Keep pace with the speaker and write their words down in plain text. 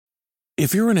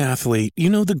If you're an athlete, you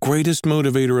know the greatest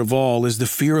motivator of all is the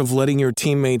fear of letting your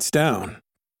teammates down.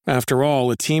 After all,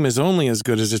 a team is only as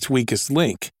good as its weakest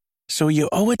link. So you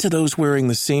owe it to those wearing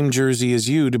the same jersey as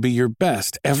you to be your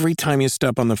best every time you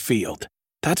step on the field.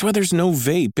 That's why there's no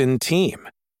vape in team.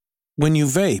 When you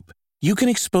vape, you can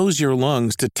expose your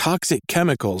lungs to toxic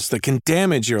chemicals that can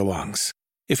damage your lungs.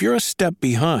 If you're a step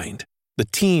behind, the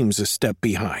team's a step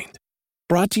behind.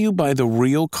 Brought to you by The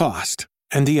Real Cost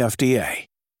and the FDA.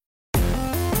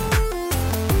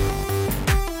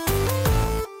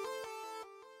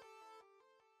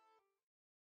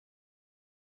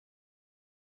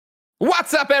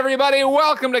 What's up, everybody?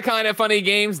 Welcome to Kind of Funny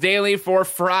Games Daily for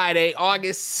Friday,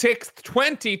 August 6th,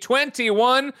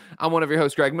 2021. I'm one of your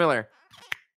hosts, Greg Miller,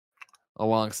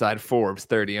 alongside Forbes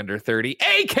 30 Under 30,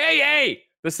 a.k.a.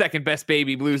 the second best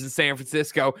baby blues in San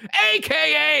Francisco,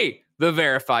 a.k.a. the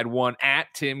verified one at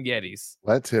Tim Geddes.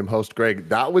 Let Tim host Greg.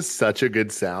 That was such a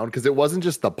good sound because it wasn't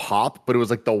just the pop, but it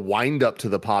was like the wind up to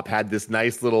the pop had this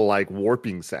nice little like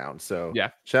warping sound. So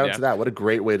yeah, shout out to that. What a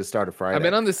great way to start a Friday. I've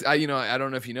been on this, I don't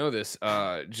know if you know this,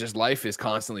 just life is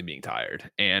constantly being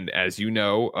tired. And as you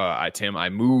know, Tim, I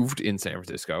moved in San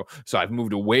Francisco. So I've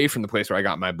moved away from the place where I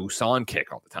got my Busan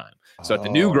kick all the time. So at the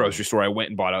new grocery store, I went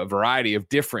and bought a variety of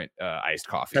different iced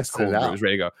coffees, cold brews,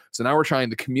 ready to go. So now we're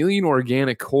trying the Chameleon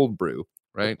Organic Cold Brew,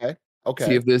 right? Okay.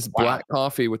 See if this black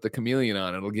coffee with the chameleon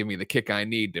on it'll give me the kick I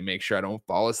need to make sure I don't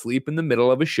fall asleep in the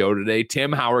middle of a show today.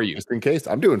 Tim, how are you? Just in case.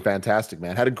 I'm doing fantastic,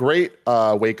 man. Had a great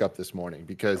wake up this morning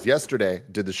because yesterday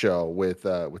did the show with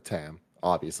Tam.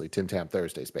 Obviously, Tim Tam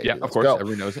Thursdays, baby. Yeah, of course.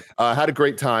 Everyone knows it. Had a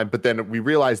great time, but then we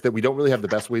realized that we don't really have the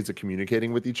best ways of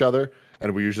communicating with each other.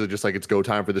 And we usually just like, it's go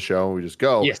time for the show and we just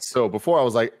go. Yes. So before I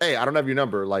was like, hey, I don't have your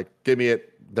number. Like, give me it.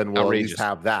 Then we'll at least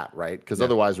have that, right? Because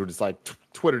otherwise we're just like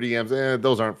Twitter DMs.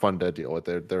 Those aren't fun to deal with.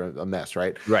 They're a mess,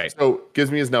 right? Right. So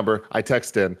gives me his number. I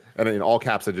text him, and in all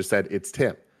caps, I just said, it's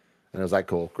Tim. And I was like,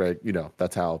 cool, Greg. You know,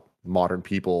 that's how modern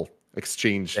people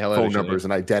exchange phone numbers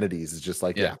and identities. Is just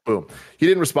like, yeah, boom. He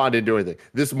didn't respond, didn't do anything.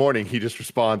 This morning, he just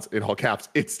responds in all caps,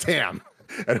 it's Tam.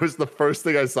 And it was the first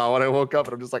thing I saw when I woke up.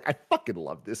 And I'm just like, I fucking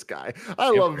love this guy. I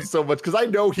love him so much because I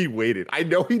know he waited. I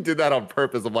know he did that on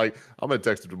purpose. I'm like, I'm going to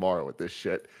text him tomorrow with this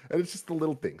shit. And it's just the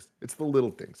little things. It's the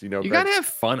little things. You know, you got to have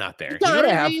fun out there. You got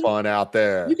to have fun out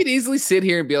there. You could easily sit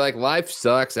here and be like, life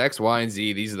sucks, X, Y, and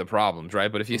Z. These are the problems,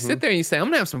 right? But if you sit there and you say, I'm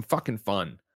going to have some fucking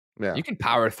fun. Yeah. You can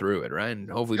power through it, right? And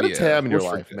hopefully get a Tam in your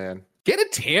life, man. Get a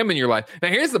Tam in your life. Now,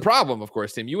 here's the problem, of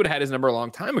course, Tim. You would have had his number a long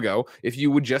time ago if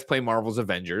you would just play Marvel's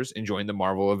Avengers and join the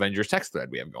Marvel Avengers text thread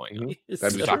we have going on. And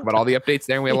we talk about all the updates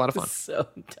there, and we have a lot of fun. So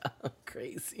dumb,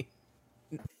 crazy.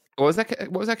 What was that,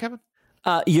 Kevin?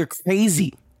 You're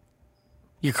crazy.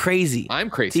 You're crazy. I'm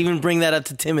crazy. To even bring that up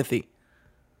to Timothy.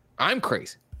 I'm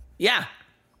crazy. Yeah.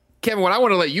 Kevin, what I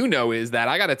want to let you know is that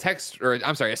I got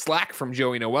a Slack from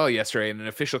Joey Noel yesterday in an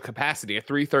official capacity at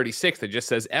 3:36 that just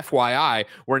says, FYI,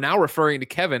 we're now referring to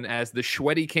Kevin as the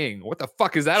Sweaty King. What the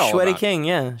fuck is that all about? Sweaty King,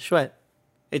 yeah, sweat.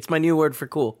 It's my new word for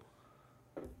cool.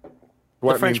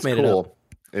 What the French means made cool it up.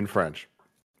 In French,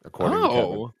 according to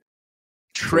Kevin.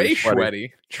 Trey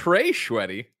Sweaty. Trey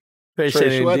Sweaty. Trey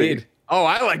Sweaty. Oh,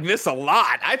 I like this a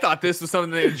lot. I thought this was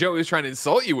something that Joey was trying to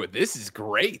insult you with. This is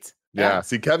great. Yeah,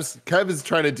 see, Kev is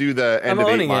trying to do the end of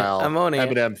 8 Mile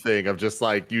Eminem thing of just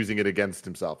like using it against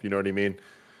himself. You know what I mean?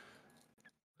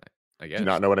 I guess. Do you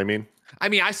not know what I mean? I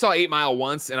mean, I saw 8 Mile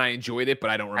once and I enjoyed it, but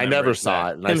I don't remember. I never saw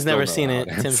it. Tim's never seen it.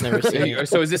 Tim's never seen it.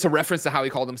 So is this a reference to how he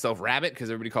called himself Rabbit? Because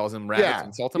everybody calls him Rabbit to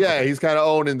insult him? Yeah, he's kind of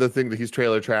owning the thing that he's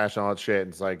trailer trash and all that shit.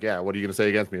 And it's like, yeah, what are you going to say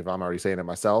against me if I'm already saying it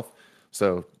myself?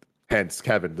 So hence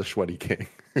Kevin, the Sweaty King.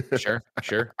 Sure.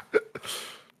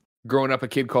 Growing up, a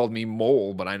kid called me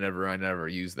Mole, but I never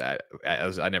used that.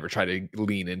 I never tried to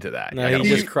lean into that. No, he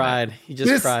just cried. He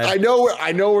just cried. I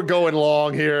know we're going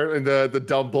long here in the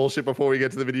dumb bullshit before we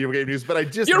get to the video game news, but I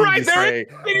just You're right there.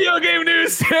 Video game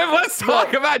news, Tim. Let's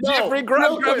talk about Jeffrey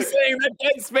Grubb saying that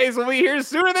Dead Space will be here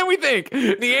sooner than we think.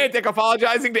 Niantic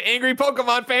apologizing to angry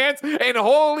Pokemon fans, and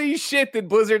holy shit, did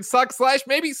Blizzard suck /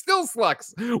 maybe still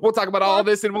sucks. We'll talk about all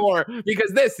this and more because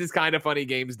this is Kind of Funny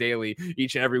Games Daily,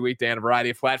 each and every weekday on a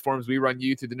variety of platforms. We run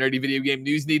you through the nerdy video game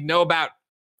news you need to know about.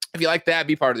 If you like that,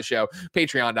 be part of the show.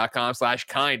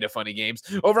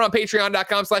 Patreon.com/kindoffunnygames. Over on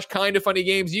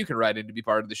Patreon.com/kindoffunnygames, you can write in to be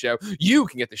part of the show. You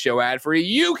can get the show ad free.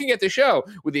 You can get the show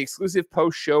with the exclusive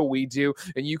post show we do.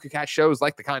 And you can catch shows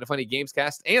like the Kind of Funny Games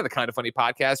Cast and the Kind of Funny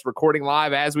Podcast recording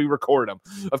live as we record them.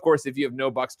 Of course, if you have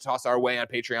no bucks to toss our way on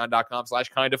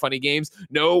Patreon.com/kindoffunnygames,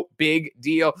 no big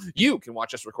deal. You can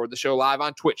watch us record the show live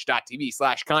on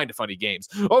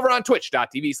Twitch.tv/kindoffunnygames. Over on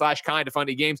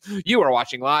Twitch.tv/kindoffunnygames, you are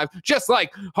watching live just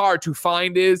like hard to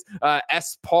find is.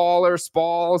 S. Paul or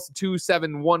Spalls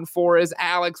 2714 is.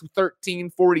 Alex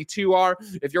 1342R.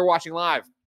 If you're watching live,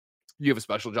 you have a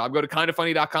special job. Go to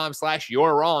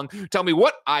kindafunny.com/you're wrong. Tell me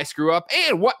what I screw up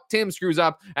and what Tim screws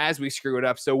up as we screw it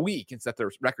up so we can set the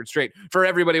record straight for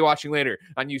everybody watching later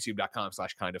on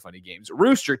youtube.com/kindafunnygames,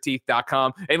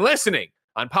 roosterteeth.com, and listening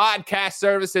on podcast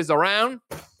services around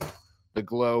the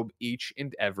globe each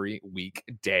and every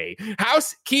weekday.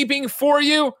 Housekeeping for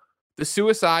you. The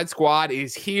Suicide Squad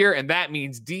is here, and that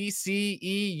means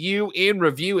DCEU in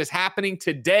review is happening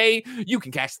today. You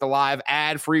can catch the live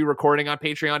ad-free recording on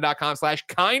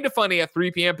patreon.com/kindafunny at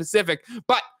 3 p.m. Pacific,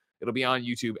 but it'll be on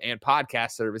YouTube and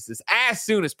podcast services as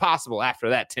soon as possible after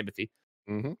that, Timothy.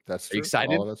 Mm-hmm. That's true. Are you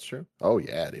excited? Oh, that's true. Oh,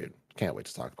 yeah, dude. Can't wait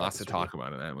to talk about Lots to talk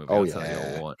about in that movie. Oh,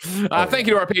 yeah. Thank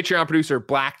you to our Patreon producer,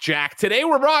 Blackjack. Today,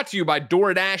 we're brought to you by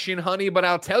DoorDash and Honey, but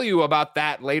I'll tell you about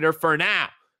that later. For now,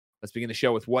 let's begin the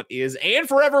show with what is and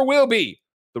forever will be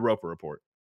the Roper Report.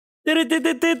 Time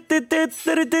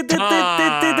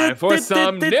for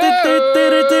some news. 7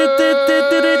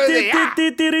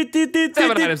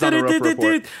 items on the Roper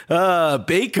Report.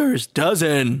 Baker's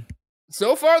dozen.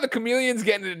 So far, the Chameleon's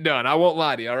getting it done. I won't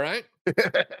lie to you, all right?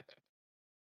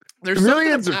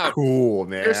 Chameleons are cool,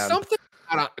 man. There's something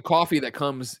about coffee that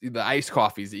comes, the iced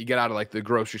coffees that you get out of like the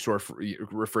grocery store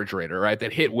refrigerator, right?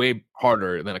 That hit way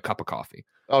harder than a cup of coffee.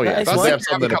 Oh, yeah. If I have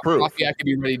something to prove. Coffee, I could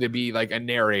be ready to be like a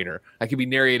narrator. I could be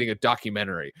narrating a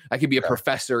documentary. I could be a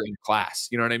professor in class.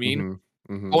 You know what I mean? Mm-hmm.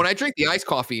 Mm-hmm. But when I drink the iced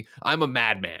coffee, I'm a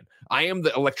madman. I am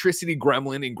the electricity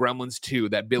gremlin in Gremlins 2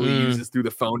 that Billy uses through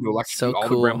the phone to electrocute all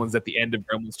the gremlins at the end of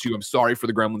Gremlins 2. I'm sorry for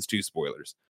the Gremlins 2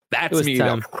 spoilers. That's me.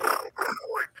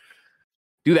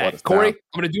 Do that. Corey,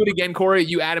 I'm going to do it again, Corey.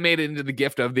 You animated into the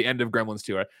gift of the end of Gremlins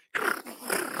 2. Right?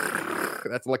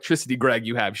 That's electricity, Greg,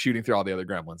 you have shooting through all the other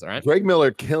gremlins, all right? Greg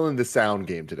Miller killing the sound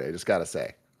game today, just got to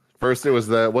say. First, it was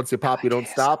the once you pop, you don't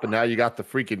stop, and now you got the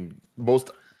freaking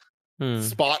most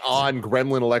spot-on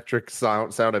gremlin electric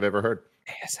sound I've ever heard.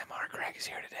 ASMR Greg is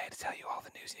here today to tell you all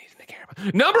the news you need to care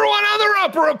about. Number one on the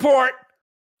Roper Report.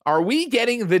 Are we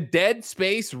getting the Dead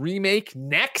Space remake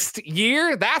next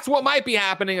year? That's what might be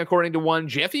happening, according to one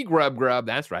Jeffy Grubb.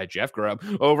 That's right, Jeff Grubb,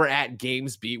 over at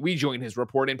GamesBeat. We join his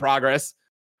report in progress.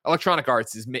 Electronic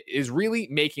Arts is really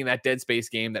making that Dead Space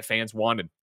game that fans wanted.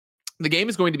 The game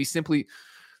is going simply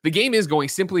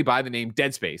by the name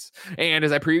Dead Space. And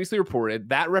as I previously reported,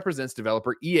 that represents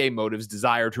developer EA Motive's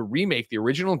desire to remake the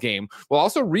original game while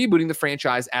also rebooting the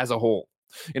franchise as a whole.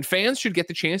 And fans should get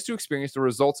the chance to experience the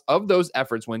results of those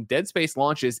efforts when Dead Space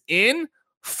launches in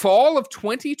fall of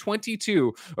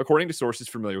 2022, according to sources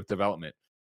familiar with development.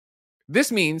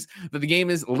 This means that the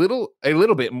game is a little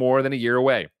bit more than a year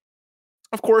away.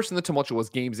 Of course, in the tumultuous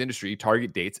games industry,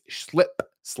 target dates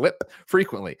slip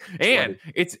frequently. And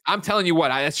I'm telling you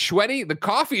what, it's sweaty. The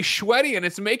coffee is sweaty, and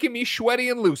it's making me sweaty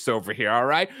and loose over here, all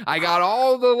right? I got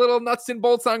all the little nuts and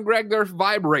bolts on Greg. They're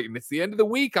vibrating. It's the end of the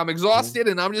week. I'm exhausted,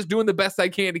 and I'm just doing the best I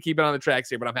can to keep it on the tracks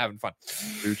here, but I'm having fun.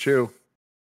 Choo-choo.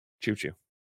 Choo-choo.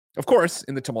 Of course,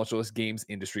 in the tumultuous games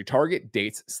industry, target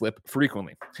dates slip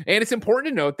frequently. And it's important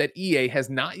to note that EA has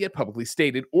not yet publicly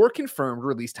stated or confirmed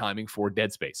release timing for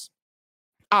Dead Space.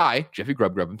 I, Jeffy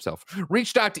Grubb himself,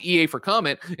 reached out to EA for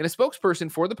comment, and a spokesperson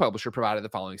for the publisher provided the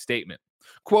following statement.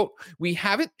 Quote, "We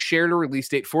haven't shared a release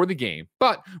date for the game,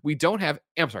 but we don't have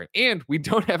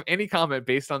any comment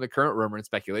based on the current rumor and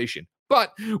speculation.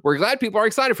 But we're glad people are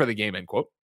excited for the game," end quote.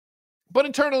 But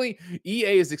internally,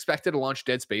 EA is expected to launch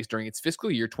Dead Space during its fiscal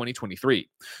year 2023.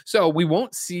 So we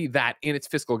won't see that in its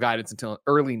fiscal guidance until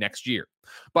early next year.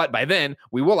 But by then,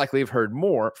 we will likely have heard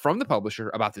more from the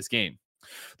publisher about this game.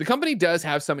 The company does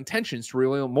have some intentions to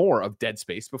reveal more of Dead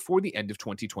Space before the end of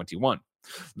 2021.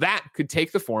 That could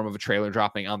take the form of a trailer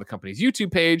dropping on the company's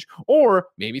YouTube page, or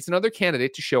maybe it's another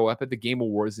candidate to show up at the Game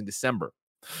Awards in December.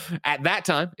 At that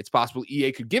time, it's possible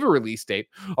EA could give a release date,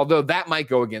 although that might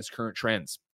go against current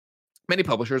trends. Many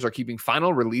publishers are keeping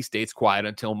final release dates quiet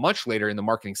until much later in the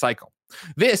marketing cycle.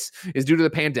 This is due to the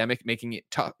pandemic making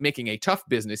a tough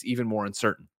business even more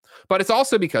uncertain. But it's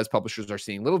also because publishers are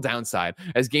seeing little downside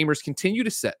as games continue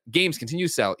to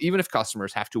sell, even if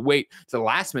customers have to wait to the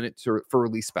last minute for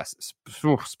release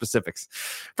specifics.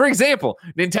 For example,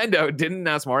 Nintendo didn't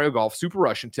announce Mario Golf Super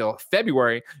Rush until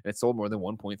February, and it sold more than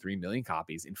 1.3 million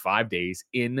copies in 5 days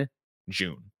in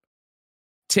June.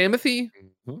 Timothy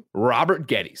Robert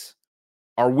Geddes.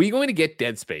 Are we going to get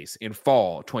Dead Space in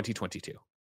fall 2022?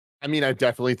 I mean, I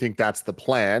definitely think that's the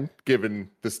plan, given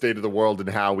the state of the world and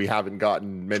how we haven't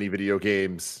gotten many video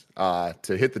games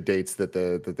to hit the dates that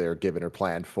they're given or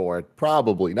planned for.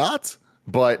 Probably not,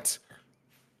 but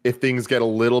if things get a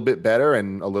little bit better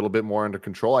and a little bit more under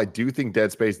control, I do think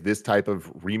Dead Space, this type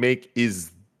of remake,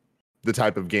 is the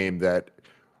type of game that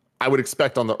I would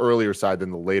expect on the earlier side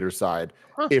than the later side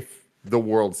if the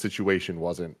world situation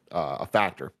wasn't a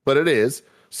factor. But it is.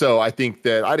 So I think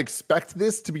that I'd expect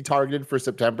this to be targeted for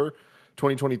September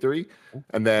 2023.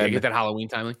 And then get that Halloween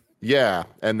timing. Yeah.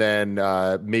 And then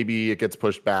maybe it gets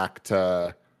pushed back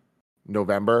to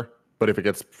November. But if it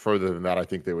gets further than that, I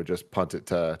think they would just punt it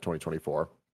to 2024.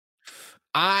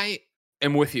 I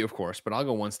am with you, of course, but I'll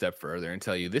go one step further and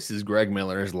tell you this is Greg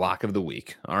Miller's lock of the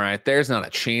week. All right. There's not a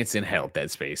chance in hell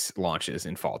Dead Space launches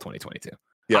in fall 2022.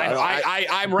 Yeah,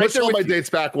 I'm right there with my you. dates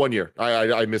back 1 year.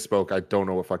 I misspoke. I don't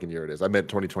know what fucking year it is. I meant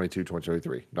 2022,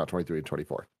 2023, not 23 and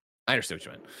 24. I understand what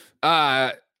you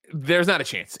meant. There's not a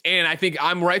chance. And I think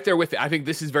I'm right there with it. I think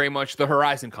this is very much the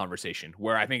Horizon conversation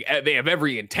where I think they have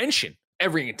every intention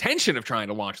of trying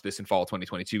to launch this in fall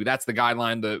 2022. That's the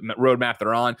guideline, the roadmap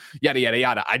they're on, yada, yada,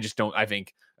 yada. I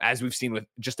think as we've seen with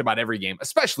just about every game,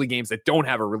 especially games that don't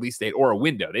have a release date or a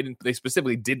window, they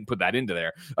specifically didn't put that into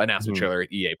their announcement trailer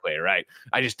at EA Play, right?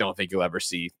 I just don't think you'll ever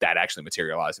see that actually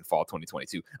materialize in fall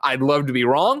 2022. I'd love to be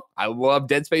wrong. I love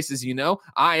Dead Space, as you know.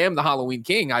 I am the Halloween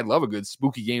king. I'd love a good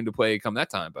spooky game to play come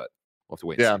that time, but we'll have to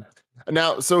wait. Yeah.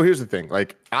 Now, so here's the thing.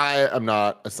 Like, I am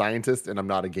not a scientist and I'm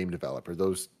not a game developer.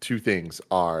 Those two things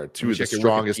are two of the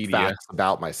strongest facts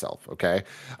about myself. Okay.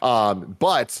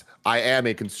 But I am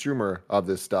a consumer of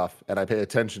this stuff and I pay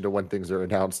attention to when things are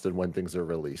announced and when things are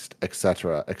released, et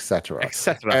cetera, et cetera, et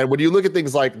cetera. And when you look at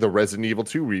things like the Resident Evil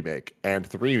 2 remake and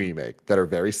 3 remake that are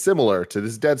very similar to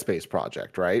this Dead Space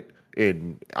project, right?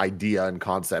 In idea and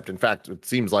concept. In fact, it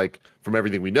seems like from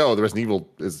everything we know, the Resident Evil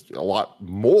is a lot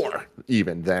more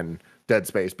even than Dead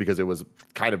Space because it was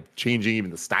kind of changing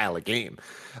even the style of game.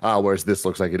 Whereas this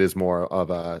looks like it is more of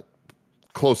a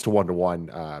close to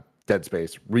one-to-one Dead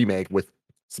Space remake with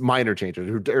minor changes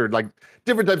or like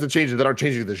different types of changes that aren't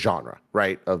changing the genre,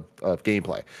 right, of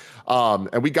gameplay.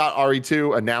 And we got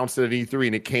RE2 announced at an E3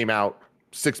 and it came out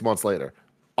 6 months later.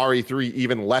 RE3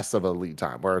 even less of a lead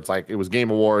time where it's like it was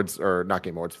Game Awards or not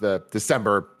Game Awards, the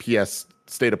December PS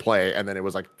State of Play, and then it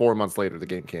was like 4 months later the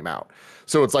game came out.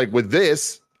 So it's like with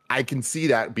this, I can see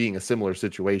that being a similar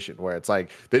situation where it's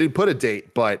like they didn't put a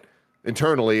date, but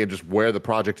internally and just where the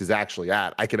project is actually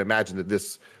at, I can imagine that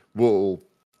this will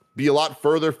be a lot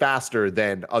further faster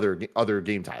than other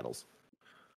game titles.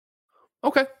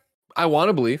 Okay. I want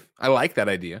to believe. I like that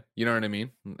idea. You know what I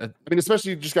mean? I mean,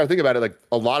 especially you just got to think about it. Like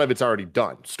a lot of it's already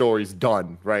done. Story's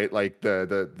done, right? Like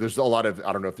there's a lot of,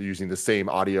 I don't know if they're using the same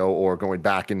audio or going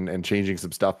back and changing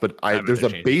some stuff, but there's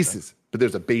a basis. But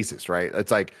there's a basis, right?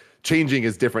 It's like changing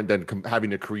is different than having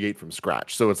to create from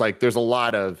scratch. So it's like there's a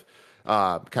lot of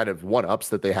kind of one-ups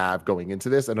that they have going into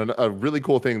this. And a really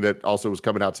cool thing that also was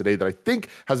coming out today that I think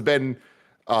has been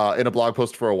in a blog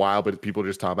post for a while, but people are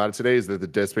just talking about it today, is that the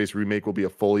Dead Space remake will be a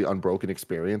fully unbroken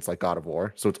experience like God of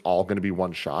War. So it's all going to be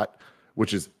one shot,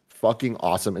 which is fucking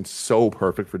awesome and so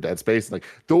perfect for Dead Space. Like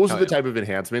those are the type of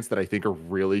enhancements that I think are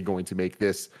really going to make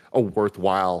this a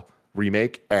worthwhile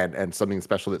remake and something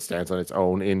special that stands on its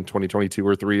own in 2022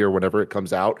 or 3 or whenever it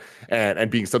comes out, and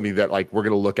being something that like we're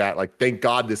going to look at like, thank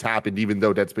God this happened, even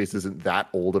though Dead Space isn't that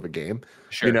old of a game.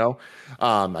 Sure. You know,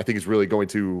 I think it's really going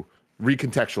to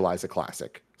recontextualize a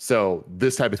classic. So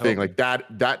this type of thing like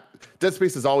that Dead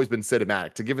Space has always been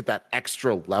cinematic. To give it that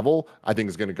extra level, I think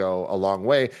is going to go a long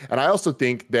way. And I also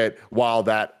think that while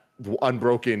that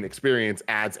unbroken experience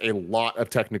adds a lot of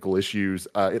technical issues,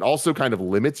 it also kind of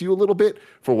limits you a little bit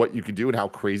for what you can do and how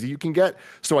crazy you can get.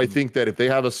 So I think that if they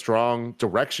have a strong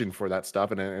direction for that stuff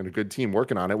and a good team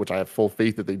working on it, which I have full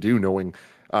faith that they do, knowing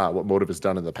what Motive has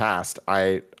done in the past,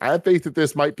 I have faith that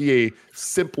this might be a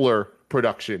simpler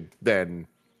production than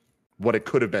what it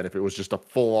could have been if it was just a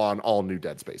full-on all-new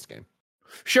Dead Space game.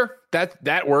 Sure,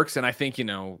 that works, and I think, you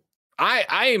know,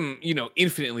 I am, you know,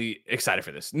 infinitely excited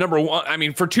for this. Number one, I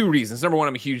mean, for two reasons. Number one,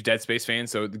 I'm a huge Dead Space fan,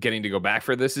 so getting to go back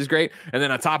for this is great. And then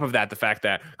on top of that, the fact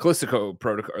that Callisto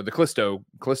Protocol, or the Callisto,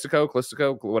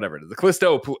 whatever it is, the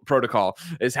Callisto Protocol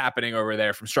is happening over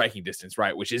there from striking distance,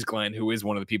 right? Which is Glenn, who is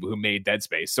one of the people who made Dead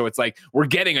Space. So it's like we're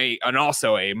getting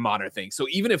also a modern thing. So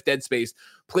even if Dead Space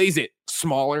plays it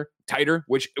smaller, tighter,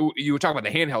 which you would talk about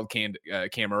the handheld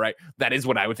camera, right? That is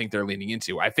what I would think they're leaning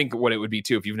into. I think what it would be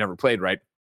too, if you've never played, right?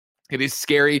 It is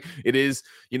scary. It is,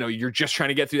 you know, you're just trying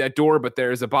to get through that door, but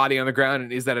there's a body on the ground.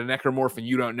 And is that a necromorph? And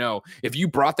you don't know. If you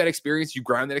brought that experience, you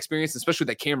ground that experience, especially with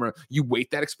that camera, you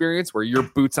weight that experience where your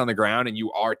boots on the ground and you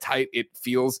are tight. It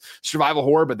feels survival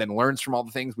horror, but then learns from all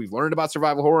the things we've learned about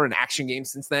survival horror and action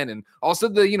games since then. And also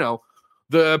the, you know,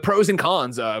 the pros and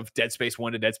cons of Dead Space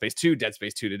 1 to Dead Space 2, Dead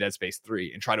Space 2 to Dead Space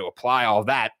 3, and try to apply all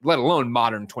that, let alone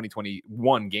modern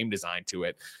 2021 game design to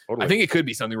it. Totally. I think it could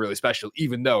be something really special,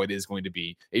 even though it is going to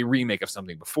be a remake of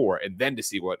something before, and then to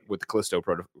see what the Callisto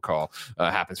Protocol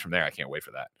happens from there. I can't wait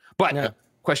for that. But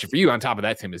question for you on top of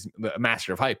that, Tim, is the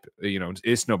master of hype,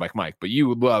 is Snowbike Mike, but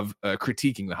you love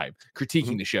critiquing the hype,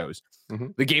 critiquing the shows.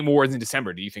 The Game Awards in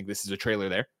December. Do you think this is a trailer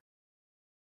there?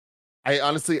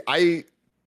 I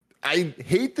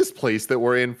hate this place that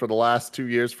we're in for the last 2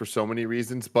 years for so many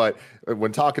reasons, but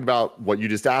when talking about what you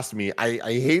just asked me, I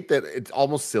hate that it's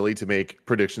almost silly to make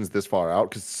predictions this far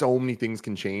out because so many things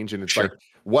can change, and it's like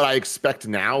what I expect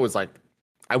now is like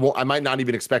I might not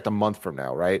even expect a month from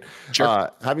now, right?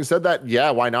 Sure. Having said that, yeah,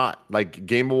 why not? Like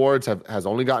Game Awards has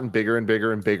only gotten bigger and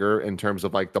bigger and bigger in terms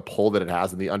of like the pull that it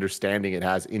has and the understanding it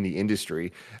has in the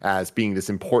industry as being this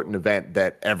important event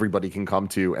that everybody can come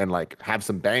to and like have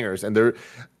some bangers. And they're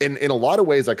in a lot of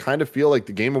ways, I kind of feel like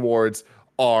the Game Awards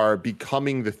are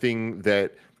becoming the thing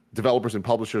that developers and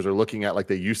publishers are looking at like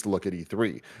they used to look at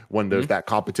E3 when there's that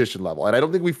competition level. And I don't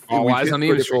think we've hit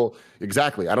critical,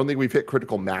 exactly. I don't think we've hit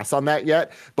critical mass on that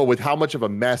yet, but with how much of a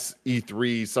mess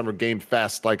E3, Summer Game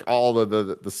Fest, like all of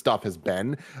the stuff has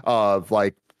been of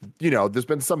like, there's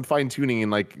been some fine tuning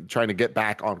and like trying to get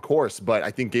back on course, but I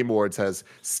think Game Awards has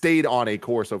stayed on a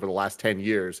course over the last 10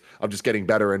 years of just getting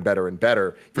better and better and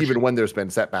better, even when there's been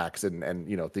setbacks and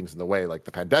things in the way like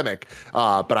the pandemic.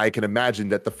 But I can imagine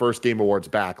that the first Game Awards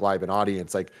back live in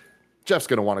audience, like Jeff's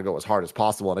going to want to go as hard as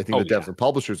possible. And I think the devs and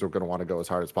publishers are going to want to go as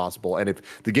hard as possible. And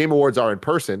if the Game Awards are in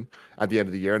person at the end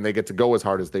of the year and they get to go as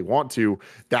hard as they want to,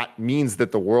 that means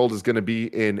that the world is going to be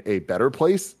in a better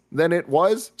place than it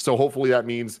was. So hopefully that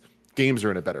means games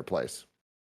are in a better place.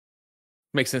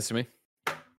 Makes sense to me.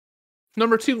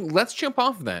 Number 2, let's jump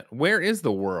off of that. Where is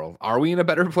the world? Are we in a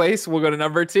better place? We'll go to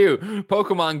number 2.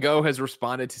 Pokemon Go has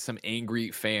responded to some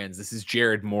angry fans. This is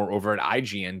Jared Moore over at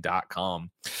IGN.com.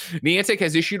 Niantic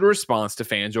has issued a response to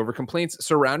fans over complaints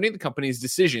surrounding the company's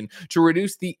decision to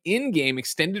reduce the in-game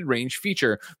extended range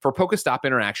feature for Pokestop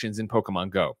interactions in Pokemon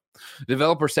Go. The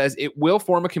developer says it will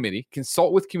form a committee,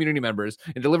 consult with community members,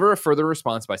 and deliver a further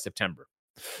response by September.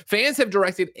 Fans have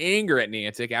directed anger at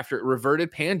Niantic after it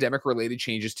reverted pandemic-related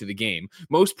changes to the game,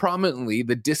 most prominently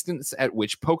the distance at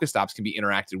which Pokestops can be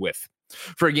interacted with.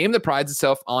 For a game that prides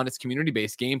itself on its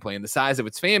community-based gameplay and the size of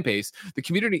its fan base,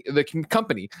 the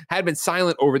company had been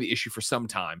silent over the issue for some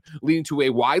time, leading to a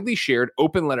widely shared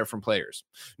open letter from players.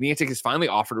 Niantic has finally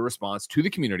offered a response to the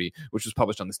community, which was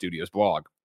published on the studio's blog.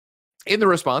 In the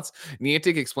response,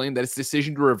 Niantic explained that its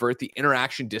decision to revert the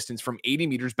interaction distance from 80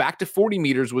 meters back to 40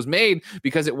 meters was made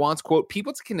because it wants, quote,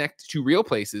 people to connect to real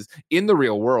places in the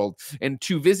real world and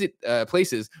to visit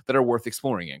places that are worth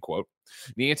exploring, end quote.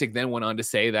 Niantic then went on to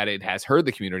say that it has heard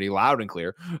the community loud and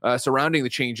clear surrounding the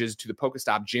changes to the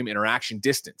Pokestop gym interaction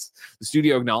distance. The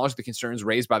studio acknowledged the concerns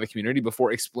raised by the community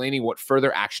before explaining what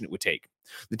further action it would take.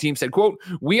 The team said, quote,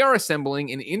 we are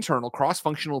assembling an internal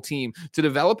cross-functional team to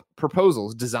develop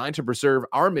proposals designed to preserve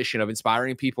our mission of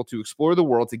inspiring people to explore the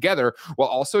world together while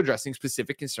also addressing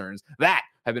specific concerns that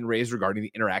have been raised regarding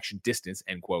the interaction distance,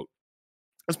 end quote.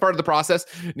 As part of the process,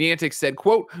 Niantic said,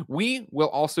 quote, we will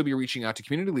also be reaching out to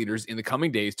community leaders in the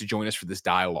coming days to join us for this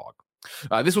dialogue.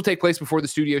 This will take place before the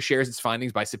studio shares its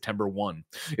findings by September 1.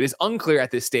 It is unclear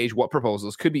at this stage what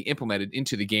proposals could be implemented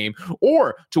into the game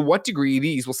or to what degree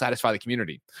these will satisfy the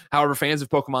community. However, fans of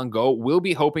Pokemon Go will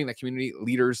be hoping that community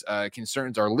leaders'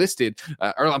 concerns are listened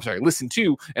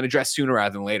to and addressed sooner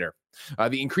rather than later.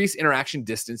 The increased interaction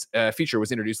distance feature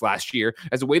was introduced last year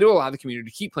as a way to allow the community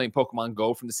to keep playing Pokemon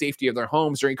Go from the safety of their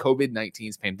homes during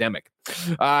COVID-19's pandemic.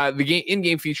 The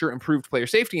in-game feature improved player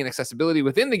safety and accessibility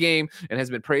within the game and has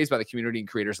been praised by the community and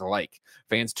creators alike.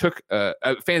 Fans of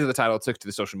the title took to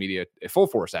the social media full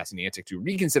force, asking Niantic to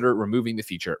reconsider removing the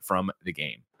feature from the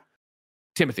game.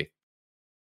 Timothy,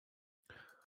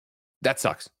 that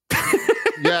sucks.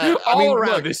 Yeah,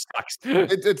 this sucks.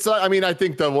 It's. I mean, I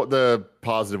think the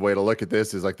positive way to look at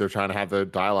this is like they're trying to have the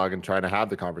dialogue and trying to have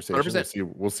the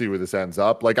conversation. We'll see where this ends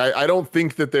up. Like, I don't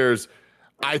think that there's.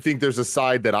 I think there's a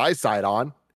side that I side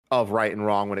on of right and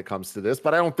wrong when it comes to this,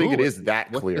 but I don't think it is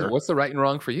that clear. What's the right and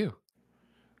wrong for you?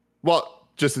 Well,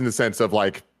 just in the sense of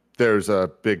like, there's a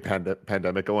big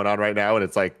pandemic going on right now, and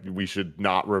it's like we should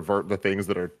not revert the things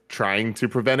that are trying to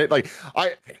prevent it. Like,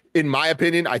 in my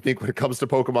opinion, I think when it comes to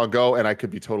Pokemon Go, and I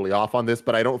could be totally off on this,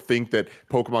 but I don't think that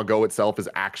Pokemon Go itself is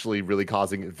actually really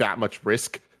causing that much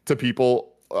risk to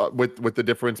people with the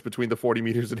difference between the 40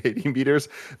 meters and 80 meters.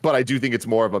 But I do think it's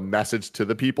more of a message to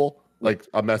the people like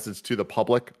a message to the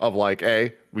public of like,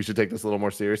 hey, we should take this a little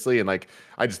more seriously. And like,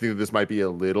 I just think that this might be a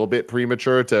little bit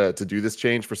premature to do this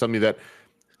change for somebody that,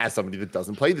 as somebody that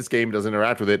doesn't play this game, doesn't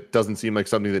interact with it, doesn't seem like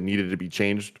something that needed to be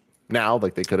changed now.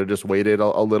 Like they could have just waited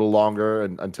a little longer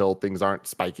until things aren't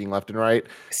spiking left and right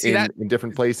in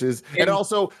different places. And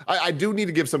also, I do need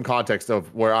to give some context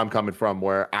of where I'm coming from,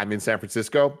 where I'm in San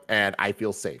Francisco and I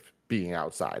feel safe being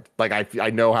outside. Like I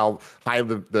know how high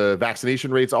the vaccination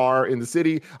rates are in the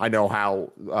city. I know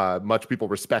how much people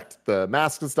respect the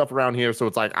masks and stuff around here. So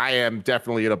it's like I am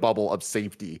definitely in a bubble of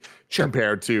safety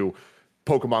compared to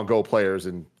Pokemon Go players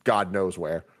and God knows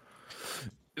where.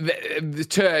 To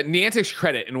Niantic's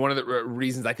credit, and one of the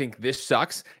reasons I think this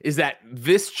sucks is that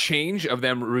this change of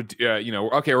them,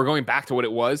 okay, we're going back to what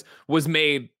it was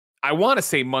made, I want to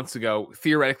say months ago.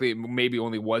 Theoretically, it maybe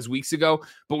only was weeks ago,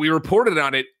 but we reported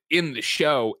on it in the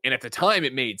show, and at the time,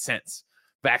 it made sense.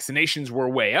 Vaccinations were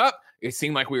way up. It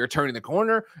seemed like we were turning the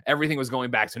corner. Everything was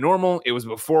going back to normal. It was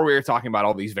before we were talking about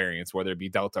all these variants, whether it be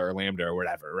Delta or Lambda or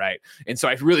whatever, right? And so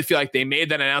I really feel like they made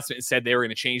that announcement and said they were going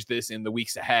to change this in the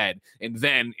weeks ahead. And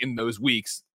then in those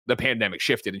weeks, the pandemic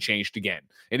shifted and changed again.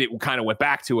 And it kind of went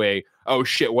back to oh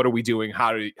shit, what are we doing?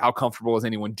 How comfortable is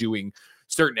anyone doing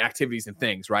certain activities and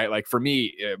things, right? Like for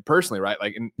me personally, right?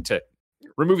 Like to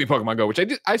removing Pokemon Go, which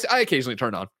I occasionally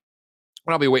turn on.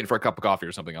 When I'll be waiting for a cup of coffee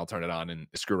or something, I'll turn it on and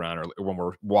screw around. Or when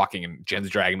we're walking and Jen's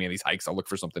dragging me on these hikes, I'll look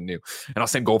for something new. And I'll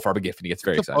send Goldfarb a gift and he gets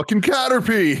very excited. Fucking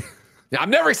Caterpie. Yeah,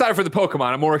 I'm never excited for the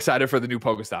Pokemon. I'm more excited for the new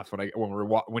Pokestops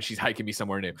when she's hiking me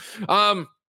somewhere new.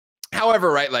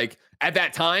 However, right, like at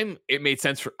that time, it made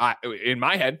sense in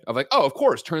my head of like, oh, of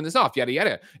course, turn this off, yada,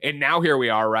 yada. And now here we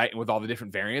are, right? And with all the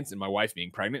different variants and my wife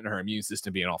being pregnant and her immune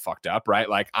system being all fucked up, right?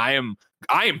 Like I am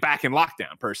back in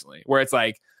lockdown personally, where it's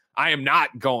like, I am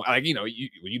not going, like,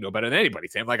 you know better than anybody,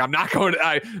 Sam. Like, I'm not going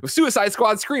to Suicide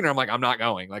Squad screener. I'm like, I'm not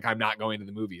going. Like, I'm not going to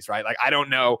the movies, right? Like, I don't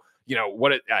know,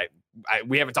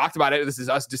 we haven't talked about it. This is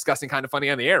us discussing kind of funny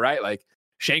on the air, right? Like,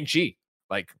 Shang-Chi.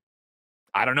 Like,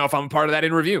 I don't know if I'm a part of that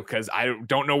in review because I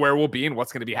don't know where we'll be and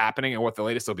what's going to be happening and what the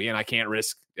latest will be. And I can't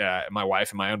risk my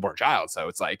wife and my unborn child. So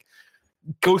it's like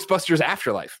Ghostbusters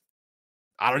Afterlife.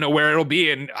 I don't know where it'll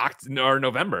be in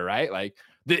November, right? Like,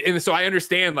 and so I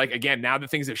understand, like, again, now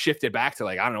that things have shifted back to,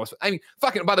 like, I don't know. I mean,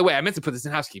 fucking, by the way, I meant to put this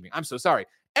in housekeeping. I'm so sorry.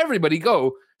 Everybody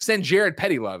go send Jared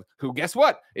Pettylove, who, guess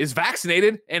what, is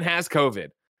vaccinated and has COVID.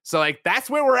 So, like, that's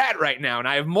where we're at right now. And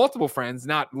I have multiple friends,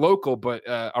 not local, but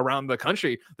around the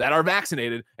country that are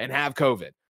vaccinated and have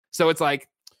COVID. So it's like,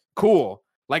 cool.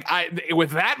 Like,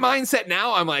 with that mindset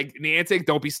now, I'm like, Niantic,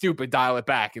 don't be stupid, dial it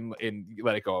back and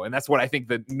let it go. And that's what I think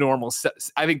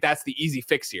I think that's the easy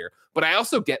fix here. But I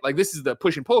also get, like, this is the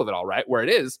push and pull of it all, right? Where it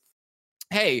is,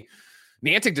 hey,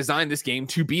 Niantic designed this game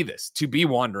to be this, to be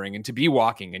wandering and to be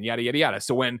walking and yada, yada, yada.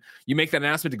 So when you make that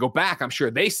announcement to go back, I'm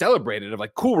sure they celebrated of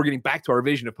like, cool, we're getting back to our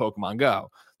vision of Pokemon Go.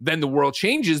 Then the world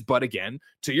changes. But again,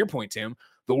 to your point, Tim,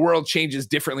 the world changes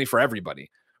differently for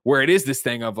everybody. Where it is this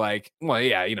thing of like, well,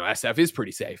 yeah, SF is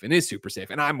pretty safe and is super safe.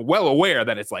 And I'm well aware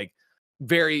that it's like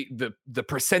the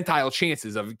percentile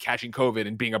chances of catching COVID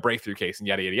and being a breakthrough case and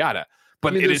yada, yada, yada.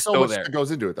 But it is so much there. That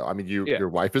goes into it, though. I mean, your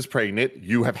wife is pregnant.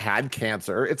 You have had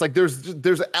cancer. It's like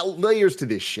there's layers to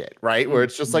this shit, right? Where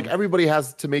it's just like everybody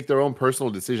has to make their own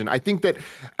personal decision. I think that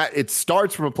it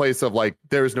starts from a place of like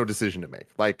there is no decision to make.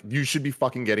 Like you should be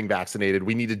fucking getting vaccinated.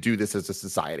 We need to do this as a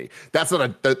society. That's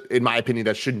not in my opinion,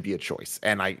 that shouldn't be a choice.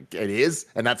 And it is,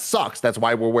 and that sucks. That's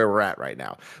why we're where we're at right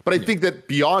now. But I think that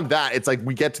beyond that, it's like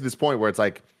we get to this point where it's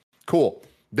like, cool.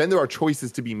 Then there are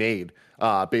choices to be made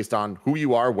based on who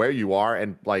you are, where you are,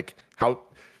 and like how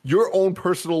your own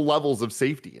personal levels of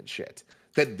safety and shit.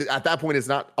 That at that point is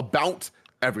not about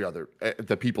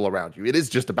the people around you. It is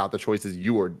just about the choices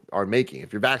you are making.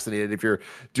 If you're vaccinated, if you're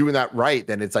doing that right,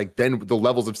 then it's like then the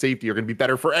levels of safety are going to be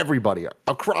better for everybody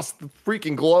across the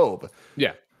freaking globe.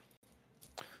 Yeah.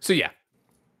 So yeah,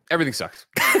 everything sucks.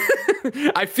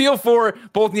 I feel for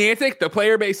both Niantic, the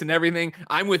player base, and everything.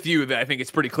 I'm with you that I think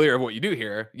it's pretty clear of what you do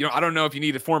here. I don't know if you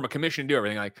need to form a commission, do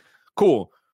everything. Like,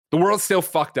 cool. The world's still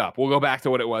fucked up. We'll go back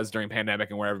to what it was during pandemic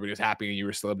and where everybody was happy and you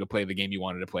were still able to play the game you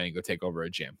wanted to play and go take over a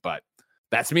gym. But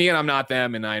that's me and I'm not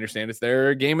them. And I understand it's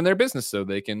their game and their business, so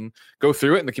they can go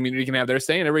through it and the community can have their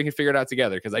say and everybody can figure it out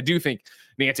together. Because I do think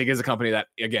Niantic is a company that,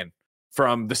 again,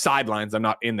 from the sidelines, I'm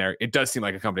not in there. It does seem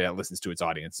like a company that listens to its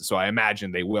audience. So I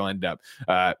imagine they will end up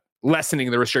lessening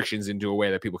the restrictions into a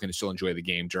way that people can still enjoy the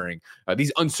game during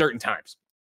these uncertain times.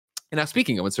 And now,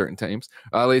 speaking of uncertain times,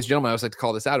 ladies and gentlemen, I always like to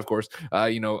call this out, of course.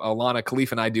 Alana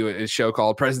Khalif and I do a show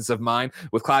called Presence of Mind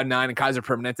with Cloud9 and Kaiser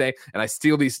Permanente, and I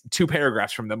steal these 2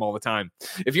 paragraphs from them all the time.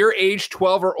 If you're age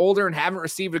 12 or older and haven't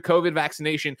received a COVID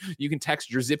vaccination, you can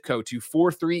text your zip code to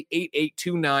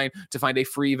 438829 to find a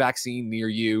free vaccine near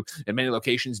you. In many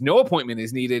locations, no appointment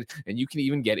is needed, and you can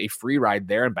even get a free ride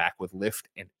there and back with Lyft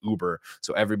and Uber.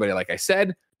 So everybody, like I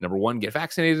said, number 1, get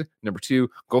vaccinated. Number 2,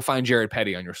 go find Jared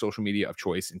Petty on your social media of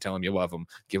choice and tell him you love him.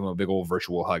 Give him a big old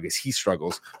virtual hug as he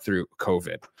struggles through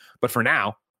COVID. But for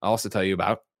now, I'll also tell you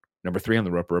about number 3 on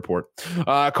the Roper Report.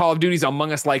 Call of Duty's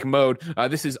Among Us-like mode.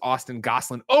 This is Austin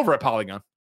Goslin over at Polygon.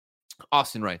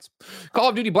 Austin writes, Call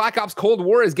of Duty Black Ops Cold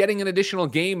War is getting an additional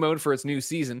game mode for its new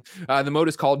season. The mode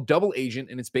is called Double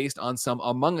Agent, and it's based on some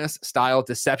Among Us style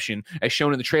deception, as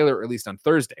shown in the trailer released on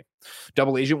Thursday.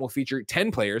 Double Agent will feature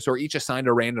 10 players who are each assigned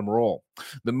a random role.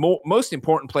 The most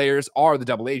important players are the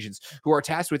Double Agents, who are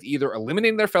tasked with either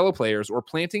eliminating their fellow players or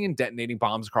planting and detonating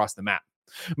bombs across the map.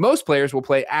 Most players will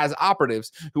play as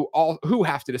operatives who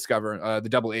have to discover the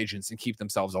double agents and keep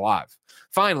themselves alive.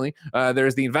 Finally,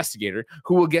 there's the investigator,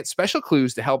 who will get special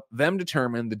clues to help them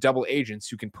determine the double agents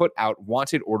who can put out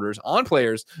wanted orders on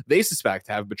players they suspect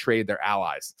have betrayed their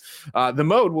allies. The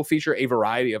mode will feature a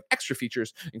variety of extra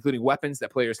features, including weapons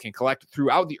that players can collect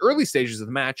throughout the early stages of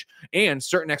the match and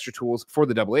certain extra tools for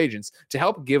the double agents to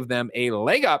help give them a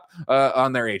leg up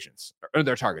on their agents, or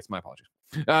their targets. My apologies.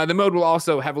 The mode will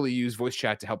also heavily use voice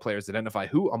chat to help players identify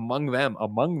who among them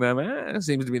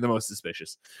seems to be the most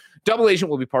suspicious. Double Agent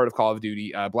will be part of Call of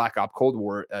Duty Black Ops Cold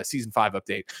War Season 5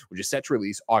 update, which is set to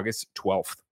release August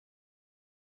 12th.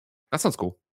 That sounds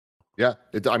cool. Yeah,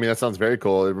 that sounds very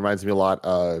cool. It reminds me a lot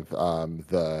of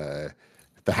the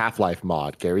Half-Life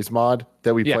mod, Gary's mod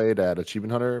that we played at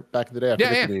Achievement Hunter back in the day. I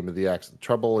forget the name of the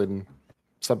Trouble in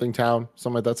something town,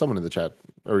 something like that. Someone in the chat,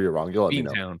 or you're wrong. You'll let me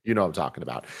know. Town. You know what I'm talking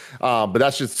about. But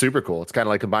that's just super cool. It's kind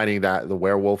of like combining the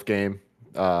werewolf game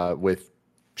with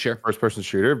first-person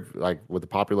shooter, like with the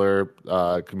popular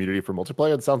community for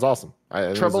multiplayer. It sounds awesome.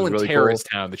 Trouble in really Terrorist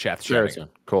Town. The chat's shouting.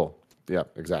 Cool. Yeah,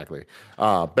 exactly.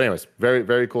 But anyways, very,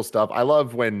 very cool stuff. I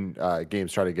love when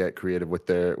games try to get creative with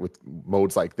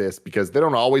modes like this, because they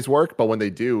don't always work, but when they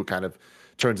do, it kind of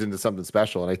turns into something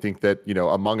special. And I think that,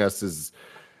 Among Us is.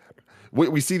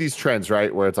 We see these trends,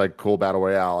 right? Where it's like cool battle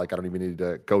royale. Like, I don't even need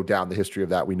to go down the history of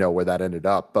that. We know where that ended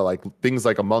up. But like things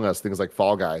like Among Us, things like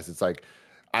Fall Guys, it's like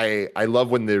I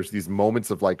love when there's these moments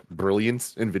of like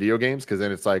brilliance in video games, because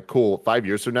then it's like, cool, 5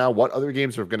 years from now, what other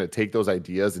games are going to take those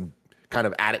ideas and kind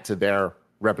of add it to their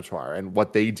repertoire and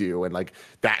what they do, and like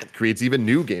that creates even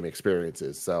new game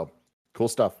experiences. So cool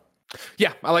stuff.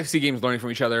 Yeah, I like to see games learning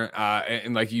from each other.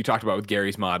 And like you talked about with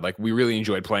Gary's mod, like we really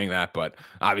enjoyed playing that, but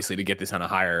obviously to get this on a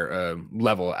higher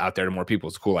level out there to more people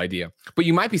is a cool idea. But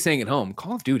you might be saying at home,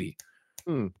 Call of Duty.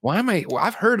 Why am I? Well,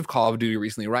 I've heard of Call of Duty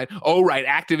recently, right? Oh, right.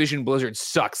 Activision Blizzard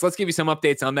sucks. Let's give you some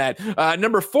updates on that.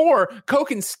 Number 4,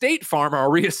 Coke and State Farm are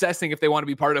reassessing if they want to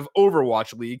be part of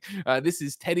Overwatch League. This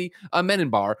is Teddy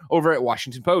Menenbar over at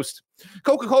Washington Post.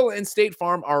 Coca-Cola and State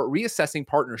Farm are reassessing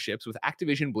partnerships with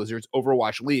Activision Blizzard's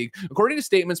Overwatch League, according to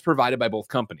statements provided by both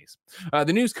companies.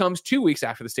 The news comes 2 weeks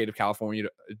after the state of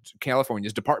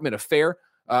California's Department of Fair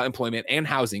Employment and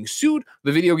Housing sued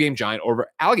the video game giant over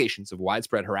allegations of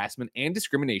widespread harassment and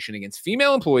discrimination against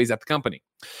female employees at the company.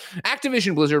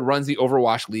 Activision Blizzard runs the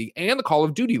Overwatch League and the Call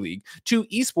of Duty League, 2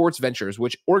 esports ventures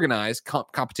which organize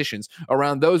competitions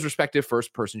around those respective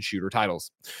first-person shooter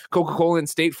titles. Coca-Cola and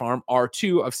State Farm are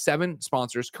 2 of 7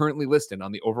 sponsors currently listed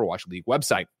on the Overwatch League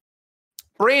website.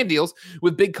 Brand deals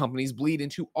with big companies bleed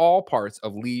into all parts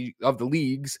of the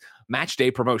league's match day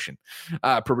production.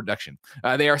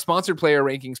 They are sponsored player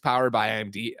rankings powered by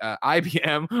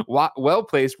IBM,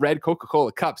 well-placed red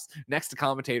Coca-Cola cups next to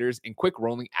commentators, and quick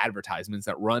rolling advertisements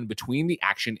that run between the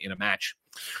action in a match.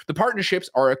 The partnerships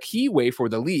are a key way for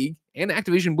the league and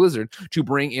Activision Blizzard to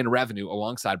bring in revenue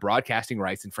alongside broadcasting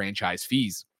rights and franchise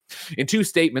fees. In 2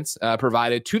 statements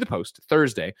provided to the Post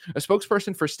Thursday, a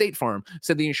spokesperson for State Farm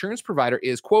said the insurance provider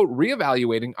is, quote,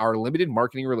 reevaluating our limited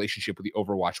marketing relationship with the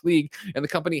Overwatch League, and the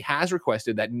company has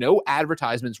requested that no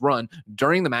advertisements run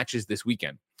during the matches this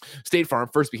weekend. State Farm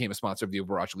first became a sponsor of the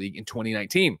Overwatch League in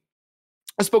 2019.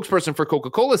 A spokesperson for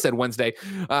Coca-Cola said Wednesday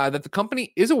that the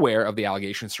company is aware of the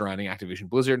allegations surrounding Activision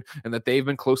Blizzard and that they've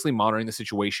been closely monitoring the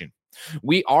situation.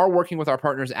 We are working with our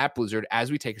partners at Blizzard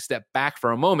as we take a step back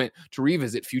for a moment to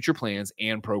revisit future plans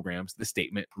and programs, the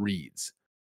statement reads.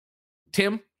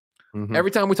 Tim,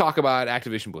 Every time we talk about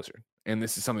Activision Blizzard, and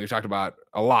this is something we've talked about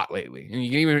a lot lately, and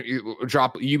you can even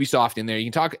drop Ubisoft in there. You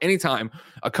can talk anytime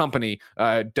a company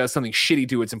does something shitty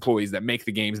to its employees that make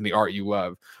the games and the art you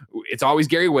love. It's always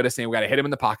Gary Whitta saying we got to hit them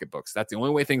in the pocketbooks. That's the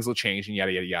only way things will change, and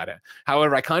yada, yada, yada.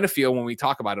 However, I kind of feel when we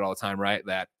talk about it all the time, right,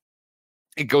 that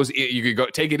you could go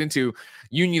take it into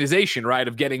unionization, right,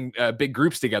 of getting big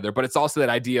groups together. But it's also that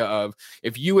idea of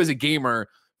if you as a gamer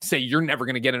say you're never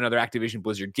going to get another Activision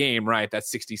Blizzard game, right?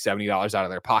 That's $60, $70 out of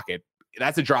their pocket.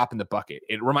 That's a drop in the bucket.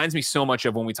 It reminds me so much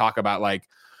of when we talk about like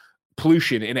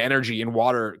pollution and energy and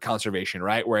water conservation,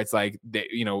 right? Where it's like,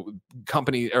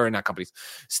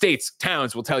 states,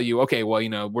 towns will tell you, okay,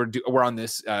 well, we're on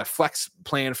this flex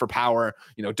plan for power,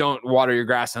 don't water your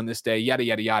grass on this day, yada,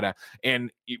 yada, yada.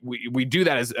 And we do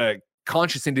that as a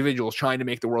conscious individuals trying to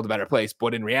make the world a better place,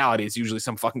 but in reality it's usually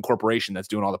some fucking corporation that's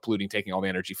doing all the polluting, taking all the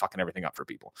energy, fucking everything up for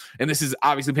people. And this is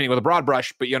obviously painting with a broad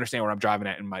brush, but you understand where I'm driving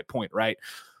at in my point, right?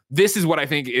 This is what I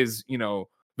think is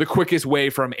the quickest way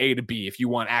from A to B if you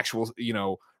want actual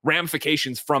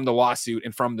ramifications from the lawsuit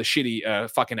and from the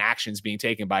shitty fucking actions being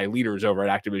taken by leaders over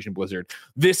at Activision Blizzard.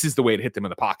 This is the way to hit them in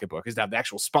the pocketbook, is to have the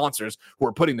actual sponsors who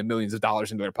are putting the millions of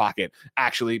dollars into their pocket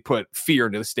actually put fear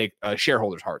into the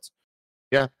shareholders' hearts.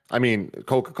 Yeah, I mean,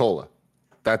 Coca-Cola,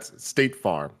 that's State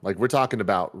Farm. Like, we're talking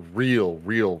about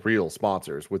real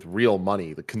sponsors with real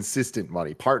money, the consistent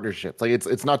money, partnerships. Like,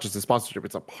 it's not just a sponsorship,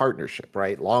 it's a partnership,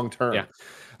 right? Long term. Yeah.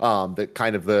 That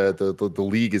kind of the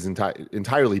league is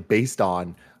entirely based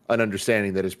on an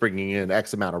understanding that is bringing in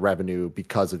X amount of revenue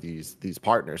because of these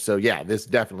partners. So yeah, this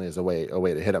definitely is a way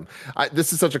to hit them.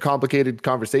 This is such a complicated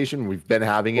conversation. We've been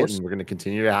having it, and we're going to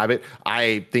continue to have it.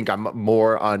 I think I'm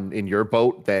more in your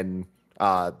boat than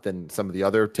some of the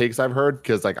other takes I've heard,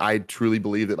 because like I truly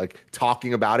believe that like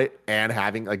talking about it and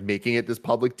having like making it this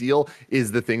public deal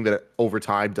is the thing that over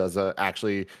time does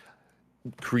actually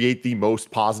create the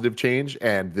most positive change,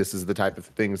 and this is the type of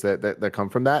things that come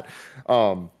from that.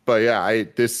 But yeah,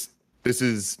 this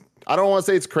is, I don't want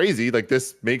to say it's crazy, like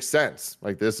this makes sense.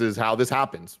 Like this is how this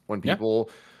happens when people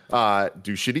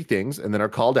do shitty things and then are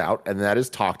called out, and that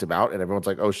is talked about, and everyone's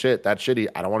like, oh shit, that's shitty,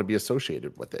 I don't want to be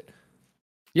associated with it.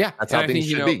 Yeah, that's how things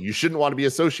should be. You shouldn't want to be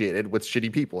associated with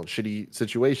shitty people and shitty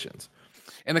situations.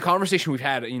 And the conversation we've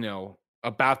had,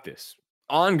 about this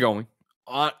ongoing,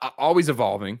 always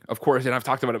evolving, of course. And I've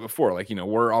talked about it before. Like,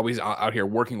 we're always out here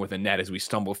working with a net as we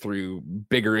stumble through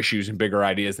bigger issues and bigger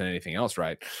ideas than anything else,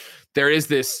 right? There is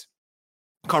this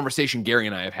conversation Gary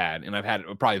and I have had, and I've had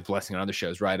probably blessing on other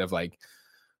shows, right? Of like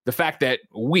the fact that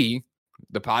we,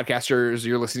 the podcasters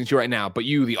you're listening to right now, but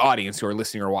you, the audience who are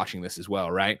listening or watching this as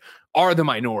well, right, are the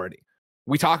minority.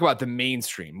 We talk about the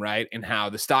mainstream, right, and how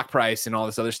the stock price and all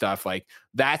this other stuff, like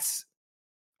that's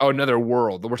another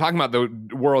world. We're talking about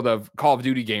the world of Call of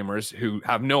Duty gamers who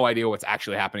have no idea what's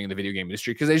actually happening in the video game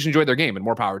industry because they just enjoy their game, and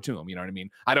more power to them. You know what I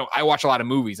mean? I watch a lot of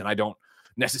movies, and I don't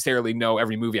necessarily know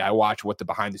every movie I watch what the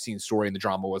behind the scenes story and the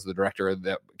drama was, the director,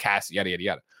 the cast, yada, yada,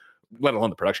 yada, let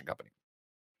alone the production company.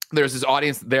 There's this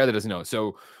audience there that doesn't know.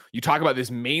 So you talk about this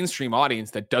mainstream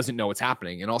audience that doesn't know what's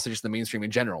happening, and also just the mainstream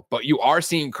in general. But you are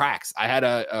seeing cracks. I had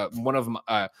one of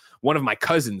my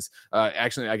cousins,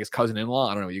 actually, I guess cousin-in-law.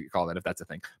 I don't know what you call that if that's a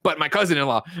thing. But my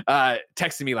cousin-in-law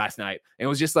texted me last night and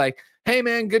was just like, "Hey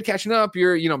man, good catching up.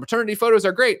 Your maternity photos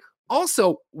are great.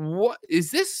 Also, what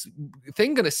is this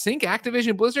thing going to sink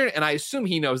Activision Blizzard?" And I assume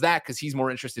he knows that because he's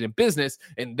more interested in business,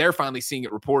 and they're finally seeing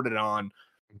it reported on.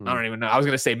 I don't even know. I was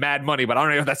going to say Mad Money, but I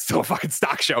don't know if that's still a fucking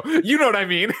stock show. You know what I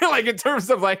mean? Like in terms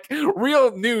of like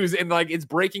real news, and like it's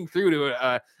breaking through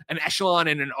to an echelon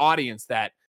and an audience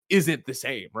that isn't the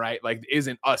same, right? Like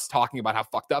isn't us talking about how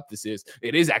fucked up this is.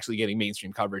 It is actually getting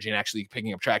mainstream coverage and actually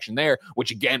picking up traction there,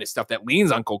 which again is stuff that leans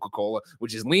on Coca-Cola,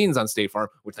 which is leans on State Farm,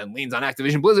 which then leans on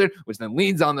Activision Blizzard, which then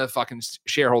leans on the fucking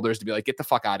shareholders to be like, get the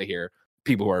fuck out of here,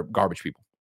 people who are garbage people.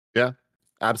 Yeah.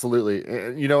 Absolutely.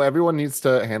 Everyone needs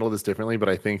to handle this differently, but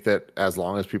I think that as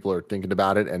long as people are thinking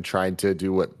about it and trying to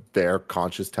do what their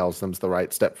conscience tells them is the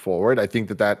right step forward, I think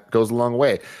that goes a long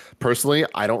way. Personally,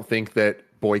 I don't think that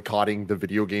boycotting the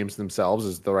video games themselves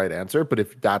is the right answer, but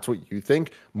if that's what you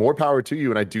think, more power to you.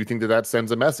 And I do think that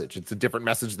sends a message. It's a different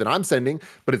message than I'm sending,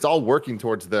 but it's all working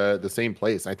towards the same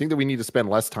place. I think that we need to spend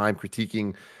less time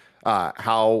critiquing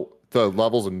how the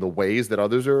levels and the ways that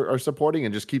others are supporting,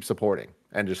 and just keep supporting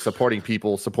and just supporting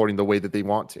people, supporting the way that they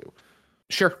want to.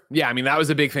 Sure. Yeah. I mean, that was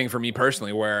a big thing for me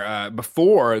personally, where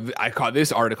before I caught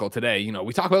this article today,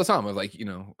 we talk about this time of like,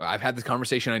 I've had this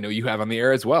conversation, I know you have on the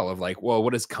air as well, of like, well,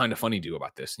 what does Kind of Funny do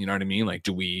about this? You know what I mean? Like,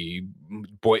 do we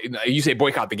you say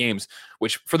boycott the games,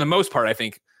 which for the most part, I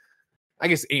think I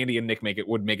guess Andy and Nick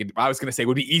would make it. I was gonna say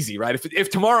would be easy, right? If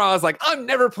tomorrow I was like, I'm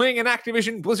never playing an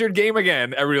Activision Blizzard game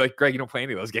again, everybody like, Greg, you don't play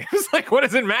any of those games. Like, what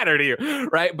does it matter to you,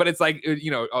 right? But it's like,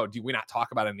 do we not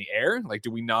talk about it in the air? Like,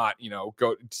 do we not,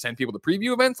 go send people to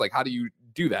preview events? Like, how do you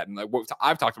do that? And like what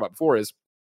I've talked about before is,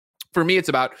 for me, it's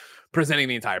about presenting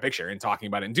the entire picture and talking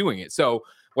about it and doing it. So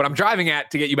what I'm driving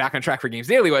at to get you back on track for Games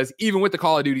Daily was, even with the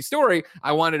Call of Duty story,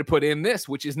 I wanted to put in this,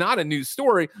 which is not a news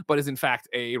story, but is in fact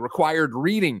a required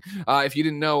reading. If you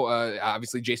didn't know,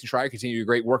 obviously Jason Schreier continued your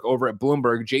great work over at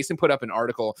Bloomberg. Jason put up an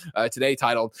article today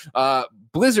titled,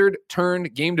 Blizzard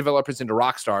turned game developers into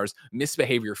rock stars,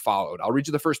 misbehavior followed. I'll read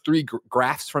you the first three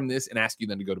graphs from this and ask you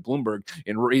then to go to Bloomberg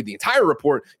and read the entire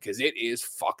report, because it is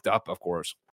fucked up, of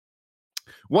course.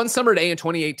 One summer day in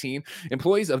 2018,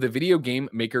 employees of the video game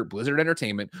maker Blizzard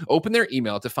Entertainment opened their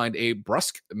email to find a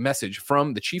brusque message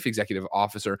from the chief executive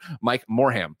officer, Mike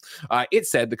Morhaime. It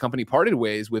said the company parted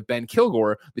ways with Ben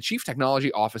Kilgore, the chief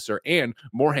technology officer, and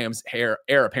Morhaime's heir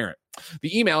apparent.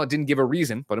 The email didn't give a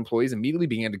reason, but employees immediately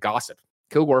began to gossip.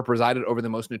 Kilgore presided over the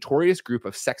most notorious group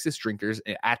of sexist drinkers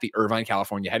at the Irvine,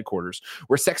 California headquarters,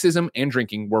 where sexism and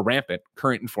drinking were rampant,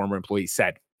 current and former employees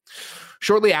said.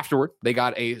 Shortly afterward, they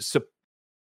got a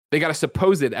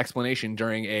supposed explanation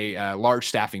during a large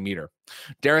staffing meter.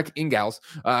 Derek Ingalls,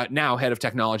 now head of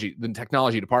the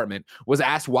technology department, was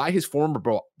asked why his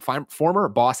former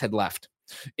boss had left.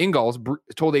 Ingalls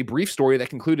told a brief story that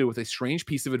concluded with a strange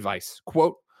piece of advice.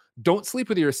 Quote, don't sleep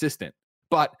with your assistant,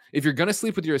 but if you're going to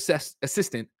sleep with your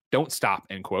assistant, don't stop,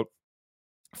 end quote.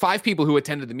 5 people who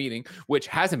attended the meeting, which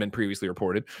hasn't been previously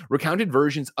reported, recounted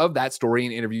versions of that story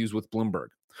in interviews with Bloomberg.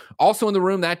 Also in the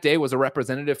room that day was a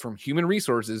representative from Human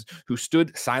Resources who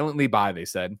stood silently by, they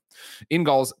said.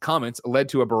 Ingalls' comments led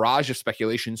to a barrage of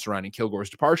speculation surrounding Kilgore's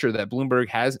departure that Bloomberg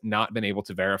has not been able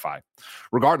to verify.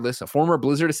 Regardless, a former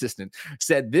Blizzard assistant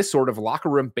said this sort of locker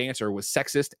room banter was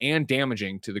sexist and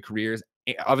damaging to the careers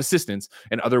of assistants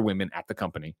and other women at the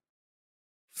company.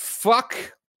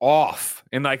 Fuck off.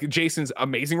 And like Jason's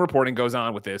amazing reporting goes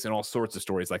on with this and all sorts of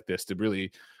stories like this to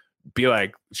really be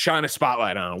like, shine a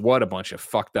spotlight on what a bunch of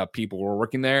fucked up people were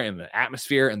working there, and the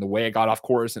atmosphere and the way it got off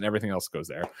course and everything else goes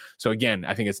there. So again,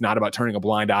 I think it's not about turning a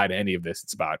blind eye to any of this.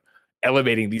 It's about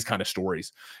elevating these kind of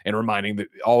stories and reminding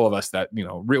all of us that,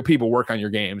 real people work on your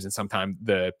games, and sometimes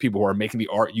the people who are making the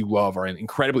art you love are in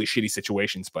incredibly shitty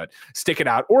situations, but stick it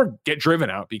out or get driven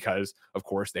out because, of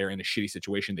course, they're in a shitty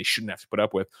situation they shouldn't have to put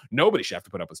up with. Nobody should have to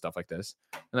put up with stuff like this.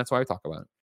 And that's why I talk about it.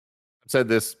 I've said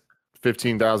this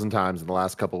 15,000 times in the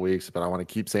last couple of weeks, but I want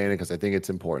to keep saying it because I think it's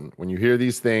important. When you hear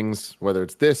these things, whether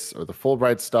it's this or the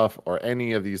Fulbright stuff or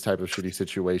any of these type of shitty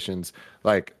situations,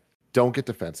 like, don't get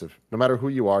defensive. No matter who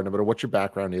you are, no matter what your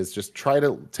background is, just try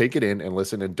to take it in and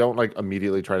listen, and don't like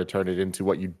immediately try to turn it into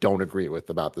what you don't agree with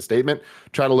about the statement.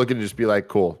 Try to look at it and just be like,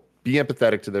 cool, be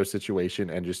empathetic to their situation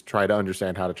and just try to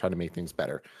understand how to try to make things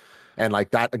better. And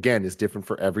like that, again, is different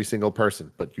for every single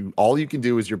person, but all you can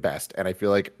do is your best. And I feel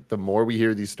like the more we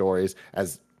hear these stories,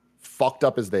 as fucked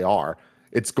up as they are,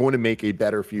 it's going to make a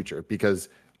better future, because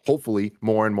hopefully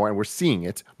more and more, and we're seeing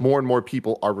it, more and more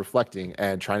people are reflecting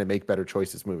and trying to make better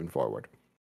choices moving forward.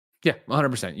 Yeah,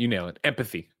 100%. You nail it.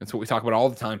 Empathy. That's what we talk about all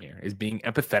the time here, is being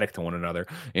empathetic to one another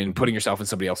and putting yourself in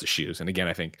somebody else's shoes. And again,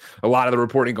 I think a lot of the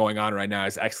reporting going on right now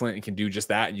is excellent and can do just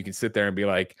that. And you can sit there and be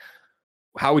like,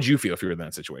 how would you feel if you were in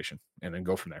that situation? And then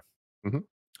go from there. Mm-hmm.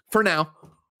 For now,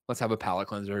 let's have a palate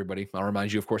cleanser, everybody. I'll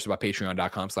remind you, of course, about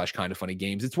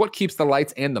patreon.com/kindoffunnygames. It's what keeps the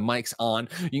lights and the mics on.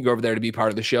 You can go over there to be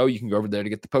part of the show. You can go over there to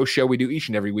get the post show we do each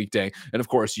and every weekday. And of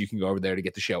course, you can go over there to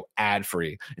get the show ad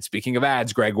free. And speaking of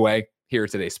ads, Greg Way, here are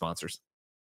today's sponsors.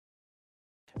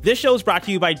 This show is brought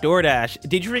to you by DoorDash.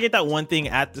 Did you forget that one thing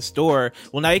at the store?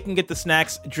 Well, now you can get the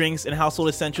snacks, drinks, and household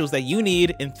essentials that you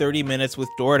need in 30 minutes with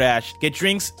DoorDash. Get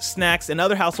drinks, snacks, and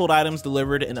other household items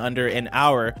delivered in under an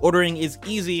hour. Ordering is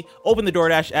easy. Open the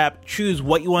DoorDash app, choose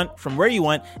what you want from where you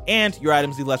want, and your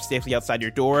items will be left safely outside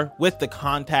your door with the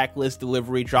contactless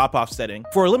delivery drop-off setting.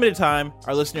 For a limited time,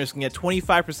 our listeners can get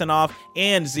 25% off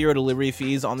and 0 delivery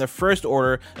fees on their first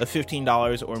order of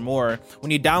 $15 or more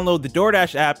when you download the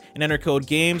DoorDash app and enter code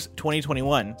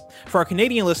GAMES2021. For our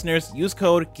Canadian listeners, use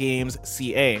code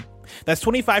GAMESCA. That's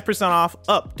 25% off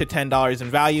up to $10 in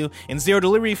value and 0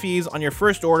 delivery fees on your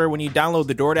first order when you download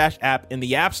the DoorDash app in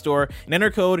the App Store and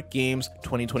enter code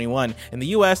GAMES2021 in the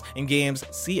US and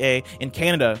GAMESCA in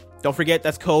Canada. Don't forget,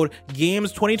 that's code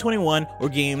GAMES2021 or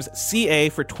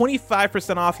GAMESCA for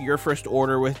 25% off your first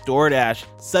order with DoorDash.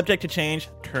 Subject to change,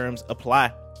 terms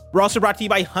apply. We're also brought to you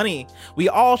by Honey. We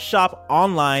all shop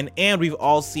online, and we've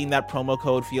all seen that promo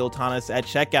code FEELTANUS at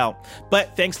checkout.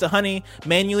 But thanks to Honey,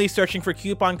 manually searching for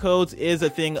coupon codes is a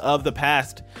thing of the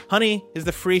past. Honey is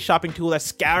the free shopping tool that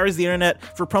scours the internet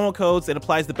for promo codes and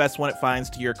applies the best one it finds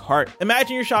to your cart.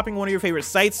 Imagine you're shopping one of your favorite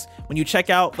sites. When you check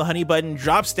out, the Honey button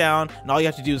drops down, and all you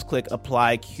have to do is click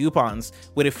Apply Coupons.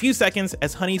 Wait a few seconds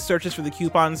as Honey searches for the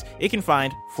coupons it can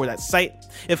find for that site.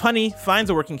 If Honey finds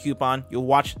a working coupon, you'll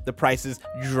watch the prices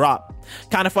drop.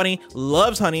 Kinda Funny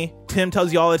loves Honey. Tim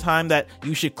tells you all the time that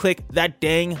you should click that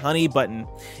dang Honey button.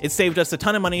 It saved us a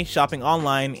ton of money shopping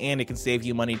online, and it can save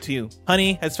you money too.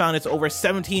 Honey has found its over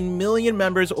 17 million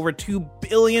members, over $2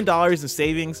 billion in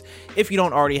savings. If you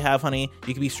don't already have Honey,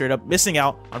 you could be straight up missing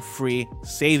out on free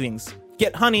savings.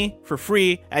 Get Honey for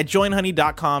free at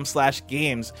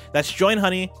joinhoney.com/games. That's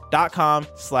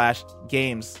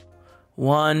joinhoney.com/games.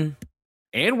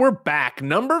 And we're back.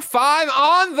 Number 5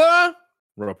 on the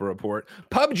Roper Report.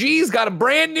 PUBG's got a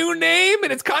brand new name,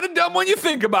 and it's kind of dumb when you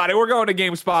think about it. We're going to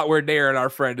GameSpot, where Darren, our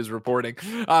friend, is reporting.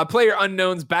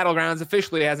 PlayerUnknown's Battlegrounds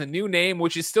officially has a new name,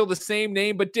 which is still the same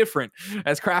name but different,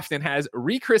 as Krafton has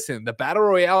rechristened the Battle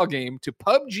Royale game to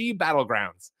PUBG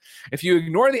Battlegrounds. If you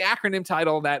ignore the acronym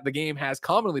title that the game has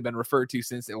commonly been referred to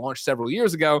since it launched several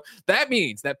years ago, that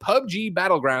means that PUBG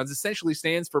Battlegrounds essentially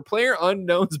stands for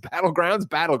PlayerUnknown's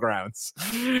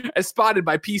Battlegrounds. As spotted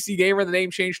by PC Gamer, the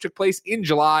name change took place in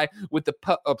July, with the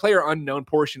PlayerUnknown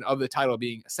portion of the title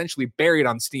being essentially buried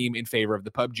on Steam in favor of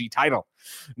the PUBG title.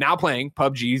 Now playing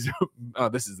PUBG's,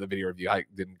 this is the video review, I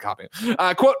didn't copy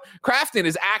it. Quote, Krafton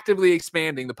is actively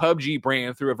expanding the PUBG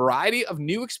brand through a variety of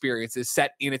new experiences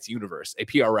set in its universe, a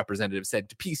PR representative said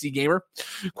to PC Gamer.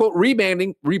 Quote,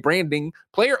 rebranding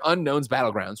PlayerUnknown's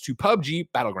Battlegrounds to PUBG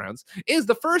Battlegrounds is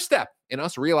the first step in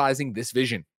us realizing this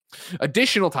vision.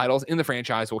 Additional titles in the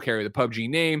franchise will carry the PUBG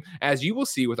name, as you will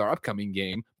see with our upcoming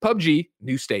game, PUBG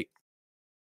New State.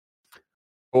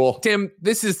 Cool. Tim,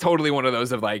 this is totally one of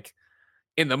those of like,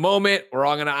 in the moment, we're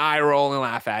all going to eye roll and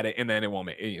laugh at it, and then it won't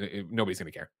nobody's going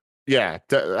to care. Yeah,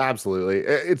 absolutely.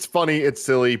 It's funny, it's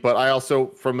silly, but I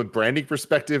also, from a branding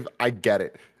perspective, I get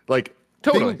it. Like,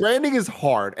 totally. Branding is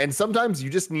hard, and sometimes you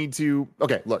just need to.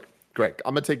 Okay, look, Greg,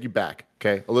 I'm gonna take you back.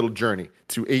 Okay, a little journey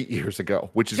to 8 years ago,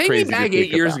 which is crazy. Take me back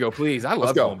 8 years ago, please. I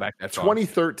love going back that far.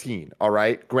 2013. All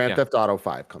right, Grand Theft Auto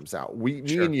 5 comes out. Me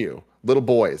and you, little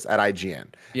boys at IGN.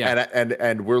 Yeah,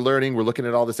 and we're learning. We're looking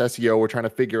at all this SEO. We're trying to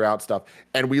figure out stuff,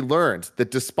 and we learned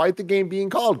that despite the game being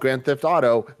called Grand Theft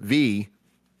Auto V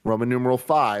Roman numeral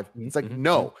 5, it's like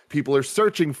no, people are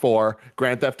searching for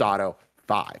Grand Theft Auto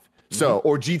 5. So,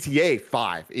 or GTA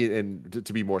 5,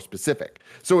 to be more specific.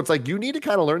 So it's like you need to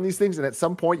kind of learn these things, and at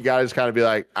some point you gotta just kind of be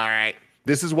like, all right,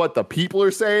 this is what the people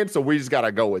are saying, so we just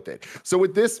gotta go with it. So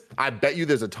with this, I bet you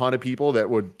there's a ton of people that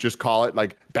would just call it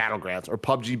like Battlegrounds or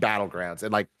PUBG Battlegrounds,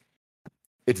 and like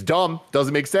it's dumb,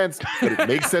 doesn't make sense, but it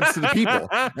makes sense to the people.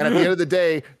 And at the end of the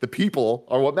day, the people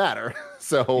are what matter.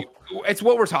 So it's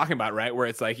what we're talking about, right? Where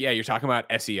it's like, yeah, you're talking about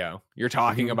SEO. You're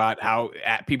talking about how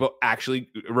people actually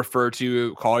refer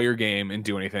to, call your game and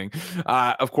do anything.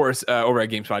 Of course, over at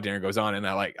GameSpot, Darren goes on, and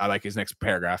I like his next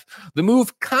paragraph. The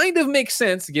move kind of makes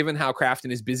sense given how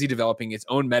Krafton is busy developing its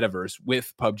own metaverse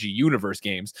with PUBG Universe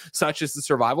games, such as the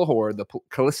Survival Horde, the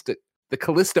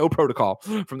Callisto Protocol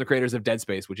from the creators of Dead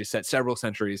Space, which is set several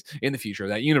centuries in the future of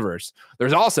that universe.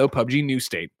 There's also PUBG New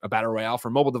State, a battle royale for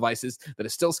mobile devices that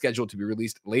is still scheduled to be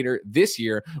released later this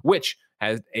year, which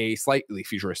has a slightly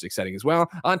futuristic setting as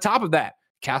well. On top of that,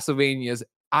 Castlevania's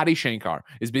Adi Shankar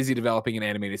is busy developing an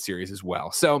animated series as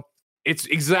well. So it's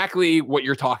exactly what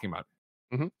you're talking about.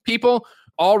 People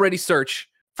already search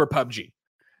for PUBG.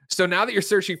 So now that you're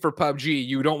searching for PUBG,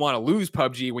 you don't want to lose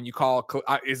PUBG when you call.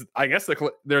 I guess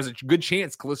there's a good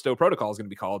chance Callisto Protocol is going to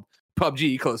be called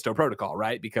PUBG Callisto Protocol,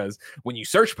 right? Because when you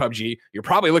search PUBG, you're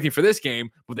probably looking for this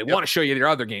game, but they want to show you their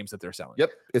other games that they're selling.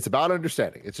 Yep, it's about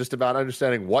understanding. It's just about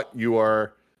understanding what you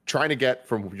are trying to get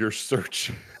from your search.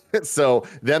 So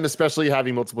them especially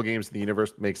having multiple games in the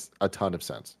universe makes a ton of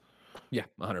sense. Yeah,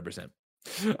 100%.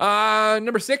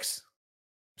 Number 6.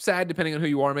 Sad, depending on who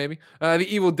you are, maybe. The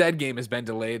Evil Dead game has been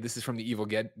delayed. This is from the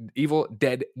Evil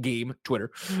Dead Game Twitter.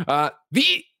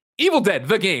 The Evil Dead,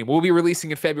 the game, will be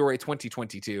releasing in February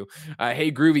 2022.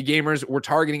 Hey, groovy gamers, we're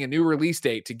targeting a new release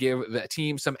date to give the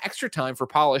team some extra time for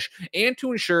polish and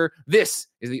to ensure this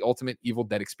is the ultimate Evil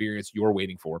Dead experience you're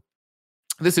waiting for.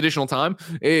 This additional time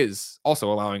is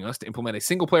also allowing us to implement a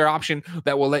single-player option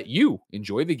that will let you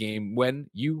enjoy the game when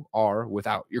you are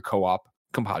without your co-op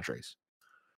compadres.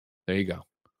 There you go.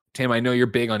 Tim, I know you're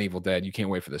big on Evil Dead. You can't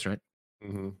wait for this, right?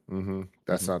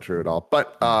 That's not true at all.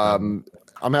 But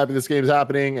I'm happy this game's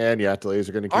happening, and yeah, delays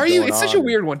are going to keep Are you? going It's on. such a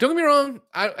weird one. Don't get me wrong.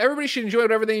 Everybody should enjoy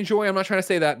whatever they enjoy. I'm not trying to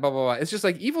say that. Blah blah blah. It's just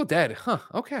like Evil Dead. Huh?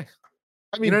 Okay.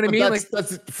 I mean, you know what I mean?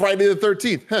 That's Friday the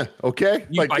 13th. Huh? Okay.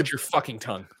 You bite your fucking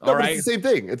tongue. No, but it's the same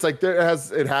thing. It's like it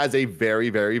has a very,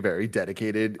 very, very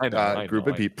dedicated group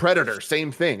of people. Predator,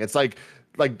 same thing. It's like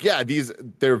yeah,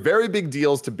 they're very big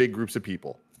deals to big groups of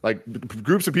people. Like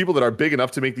groups of people that are big enough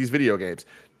to make these video games.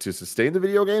 To sustain the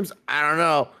video games, I don't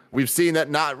know. We've seen that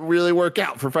not really work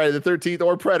out for Friday the 13th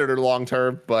or Predator long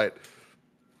term, but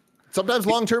sometimes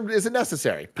long term isn't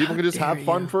necessary. People can just have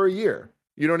fun for a year.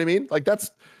 You know what I mean? Like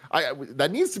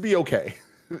that needs to be okay.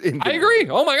 I agree.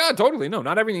 Oh my God, totally. No,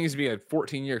 not everything needs to be a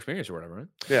 14-year experience or whatever, right?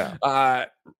 Yeah.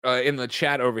 In the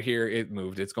chat over here, it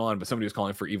moved. It's gone, but somebody was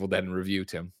calling for Evil Dead in review,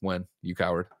 Tim. When? You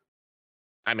coward.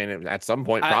 I mean, at some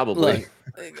point, probably.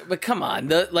 But come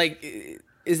on.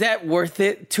 Is that worth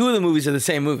it? 2 of the movies are the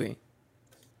same movie.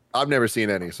 I've never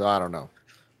seen any, so I don't know.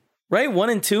 Right? 1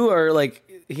 and 2 are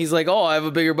like, he's like, oh, I have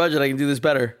a bigger budget. I can do this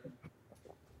better.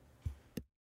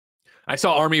 I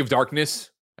saw Army of Darkness.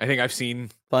 I think I've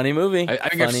seen funny movie. I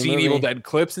think I've seen Evil Dead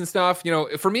clips and stuff. You know,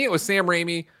 for me, it was Sam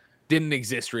Raimi. Didn't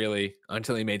exist really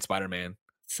until he made Spider-Man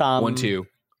 1, 2,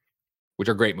 which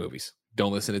are great movies.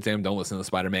 Don't listen to Tim. Don't listen to the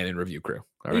Spider-Man in review crew.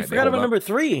 All right, you forgot about number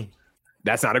 3.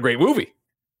 That's not a great movie.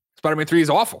 Spider-Man 3 is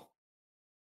awful.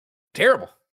 Terrible.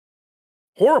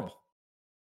 Horrible.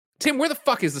 Tim, where the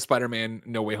fuck is the Spider-Man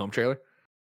No Way Home trailer?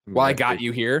 While I got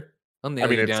you here,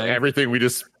 it's everything we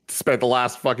just spent the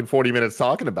last fucking 40 minutes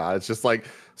talking about. It's just like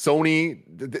Sony.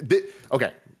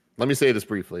 Okay, let me say this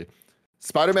briefly.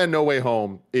 Spider-Man No Way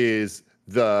Home is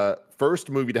the first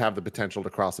movie to have the potential to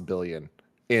cross $1 billion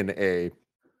in a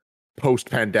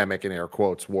post-pandemic, in air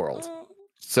quotes, world.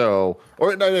 So,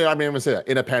 I'm going to say that,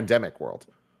 in a pandemic world.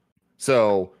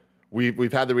 So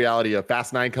we've had the reality of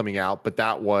Fast 9 coming out, but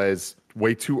that was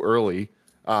way too early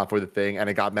for the thing, and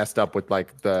it got messed up with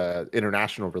like the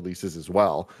international releases as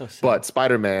well. But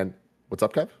Spider-Man, what's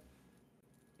up, Kev?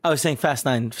 I was saying Fast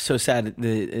 9, so sad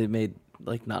it made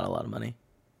like not a lot of money,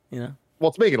 you know? Well,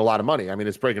 it's making a lot of money. I mean,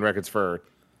 it's breaking records for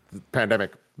the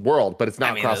pandemic world, but it's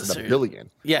not crossing $1 billion.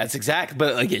 Yeah, it's exact,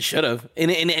 but like it should have. In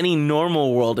any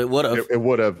normal world, it would have. It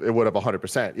would have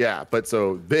 100%. Yeah, but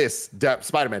so this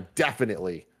Spider-Man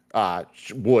definitely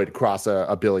would cross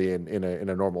 $1 billion in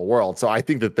a normal world. So I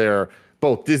think that they're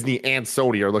both Disney and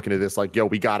Sony are looking at this like, yo,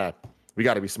 we gotta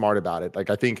be smart about it. Like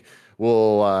I think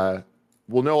we'll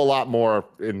know a lot more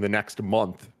in the next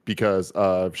month because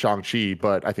of Shang-Chi,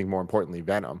 but I think more importantly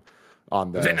Venom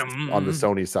on the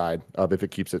Sony side of if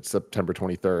it keeps it September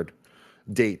 23rd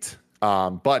date.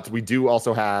 But we do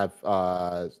also have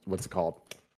what's it called?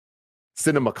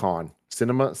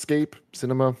 CinemaScape,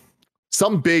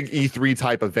 some big E3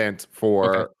 type event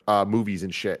for movies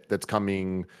and shit that's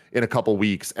coming in a couple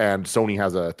weeks, and Sony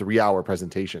has a 3-hour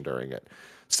presentation during it.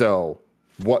 So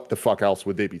what the fuck else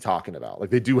would they be talking about? Like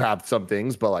they do have some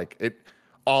things, but like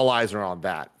all eyes are on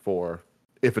that for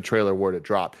if a trailer were to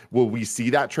drop. Will we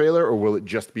see that trailer, or will it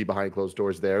just be behind closed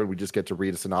doors there and we just get to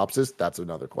read a synopsis? That's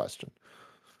another question.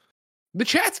 The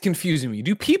chat's confusing me.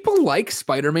 Do people like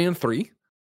Spider-Man 3?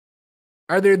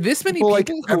 Are there this many people like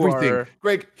everything?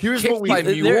 Greg, here's what we need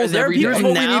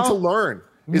to learn.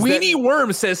 Weenie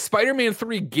Worm says Spider-Man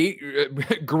 3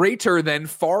 greater than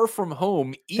Far From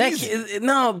Home.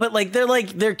 No, but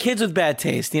they're kids with bad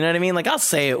taste. You know what I mean? Like I'll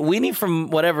say it. Weenie from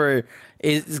whatever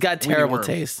has got terrible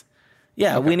taste.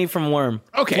 Yeah, Weenie from Worm.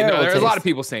 Okay, terrible no, there's a lot of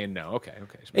people saying no. Okay.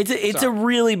 It's a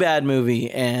really bad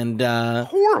movie and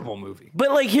horrible movie.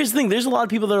 But like, here's the thing: there's a lot of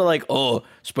people that are like, "Oh,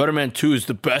 Spider-Man 2 is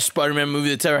the best Spider-Man movie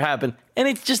that's ever happened," and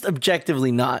it's just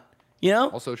objectively not. You know?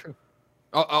 Also true.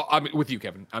 I'm with you,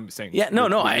 Kevin. I'm saying. Yeah, no,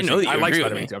 I know that you I like agree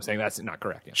Spider-Man with me. 2. I'm saying that's not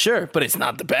correct. Yeah. Sure, but it's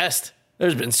not the best.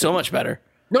 There's been so much better.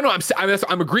 No,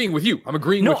 I'm agreeing with you. I'm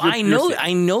agreeing with you. No,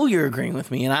 I know you're agreeing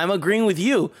with me, and I'm agreeing with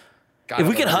you. God, if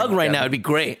we could hug right now, it'd be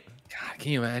great. God,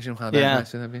 can you imagine how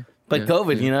nice that'd be? But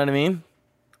COVID, you know what I mean?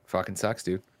 Fucking sucks,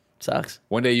 dude. Sucks.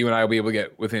 One day you and I will be able to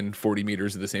get within 40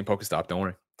 meters of the same Pokestop. Don't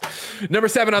worry. Number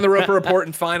 7 on the Roper Report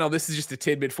and final. This is just a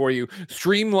tidbit for you.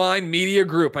 Streamline Media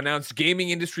Group announced gaming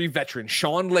industry veteran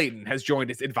Sean Layton has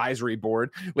joined its advisory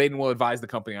board. Layton will advise the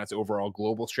company on its overall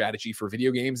global strategy for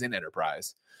video games and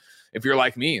enterprise. If you're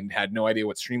like me and had no idea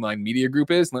what Streamline Media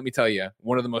Group is, let me tell you,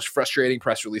 one of the most frustrating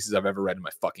press releases I've ever read in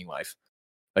my fucking life.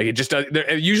 Like it just does.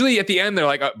 Usually at the end, they're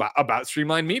like about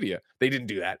Streamline Media. They didn't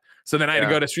do that. So then I had to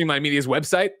go to Streamline Media's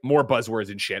website, more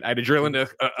buzzwords and shit. I had to drill into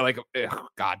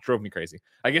God, drove me crazy.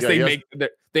 I guess they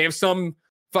have some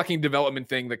fucking development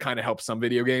thing that kind of helps some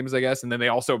video games, I guess. And then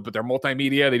but they're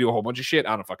multimedia. They do a whole bunch of shit.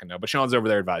 I don't fucking know. But Sean's over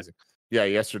there advising. Yeah,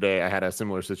 yesterday I had a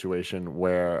similar situation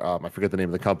where I forget the name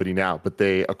of the company now, but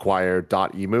they acquired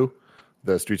 .emu,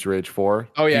 the Streets of Rage 4.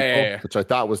 Oh, yeah. Which I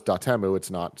thought was .temu.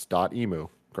 It's not. It's .emu,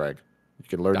 Greg. You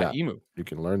can learn that. .emu. You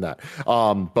can learn that.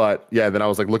 But yeah, then I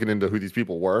was like looking into who these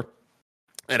people were.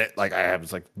 And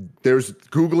there's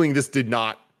Googling this did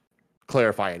not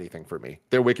clarify anything for me.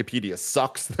 Their Wikipedia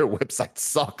sucks. Their website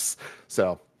sucks.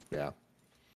 So, yeah.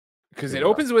 Because it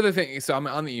opens with a thing. So I'm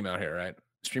on the email here, right?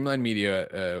 Streamline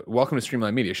Media, welcome to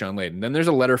Streamline Media, Sean Layden. Then there's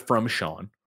a letter from Sean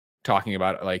talking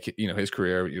about his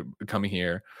career coming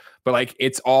here. But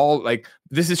it's all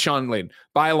this is Sean Layden.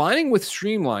 By aligning with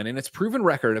Streamline and its proven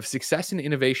record of success and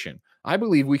innovation, I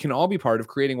believe we can all be part of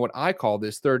creating what I call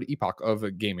this third epoch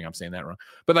of gaming. I'm saying that wrong.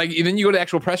 But then you go to the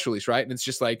actual press release, right? And it's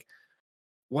just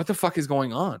what the fuck is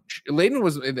going on? Layden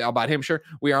was about him. Sure.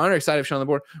 We are on our side of Sean on the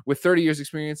board with 30 years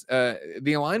experience.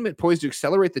 The alignment poised to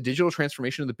accelerate the digital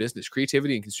transformation of the business,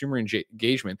 creativity, and consumer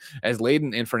engagement as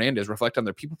Layden and Fernandez reflect on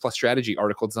their People Plus strategy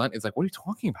article design. It's what are you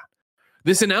talking about?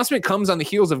 This announcement comes on the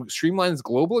heels of Streamline's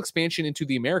global expansion into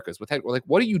the Americas.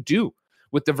 What do you do?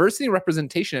 With diversity and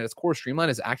representation at its core, Streamline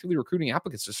is actively recruiting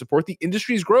applicants to support the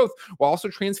industry's growth while also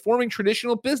transforming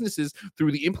traditional businesses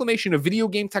through the implementation of video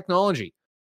game technology.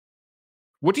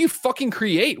 What do you fucking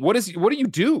create? What do you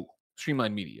do?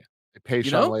 Streamline Media. They pay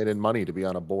Sean Layden money to be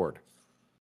on a board.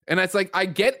 And it's I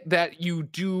get that you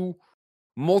do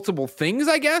multiple things,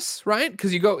 I guess, right?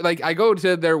 Because you go, I go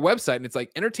to their website and it's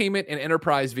entertainment and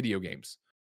enterprise video games.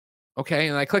 Okay.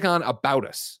 And I click on About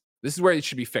Us. This is where it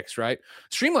should be fixed, right?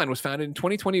 Streamline was founded in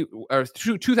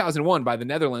 2001 by the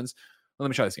Netherlands. Let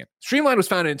me try this again. Streamline was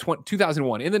founded in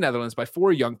 2001 in the Netherlands by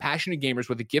 4 young, passionate gamers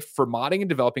with a gift for modding and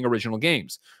developing original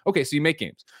games. Okay, so you make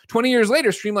games. 20 years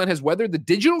later, Streamline has weathered the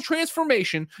digital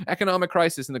transformation, economic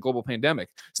crisis, and the global pandemic.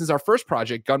 Since our first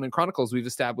project, Gunman Chronicles, we've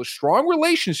established strong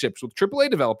relationships with AAA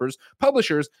developers,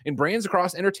 publishers, and brands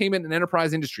across entertainment and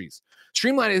enterprise industries.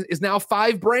 Streamline is now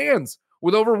 5 brands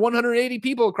with over 180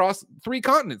 people across 3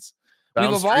 continents.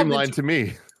 Sounds streamlined to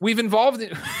me. We've evolved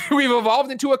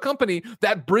into a company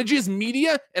that bridges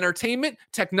media, entertainment,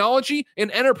 technology,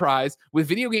 and enterprise with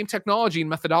video game technology and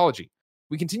methodology.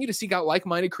 We continue to seek out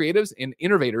like-minded creatives and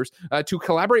innovators to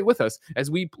collaborate with us as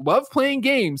we love playing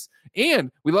games and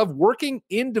we love working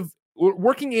in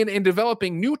and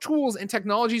developing new tools and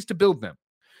technologies to build them.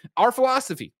 Our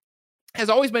philosophy has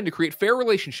always been to create fair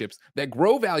relationships that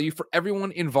grow value for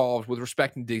everyone involved with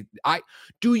respect to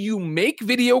do you make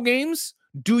video games?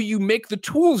 Do you make the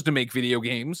tools to make video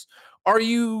games?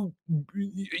 You're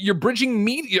bridging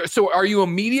media? So are you a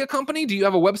media company? Do you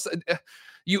have a website?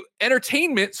 You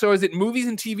entertainment? So is it movies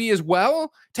and TV as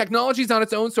well? Technology's on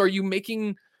its own. So are you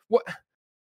making what?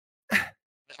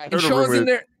 I heard a rumor in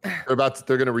there. They're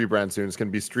going to rebrand soon. It's going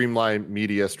to be Streamline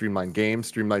Media, Streamline Games,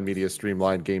 Streamline Media,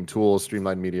 Streamline Game Tools,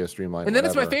 Streamline Media, Streamline. And then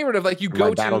it's my favorite of you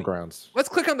go to Battlegrounds. Let's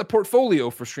click on the portfolio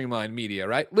for Streamline Media,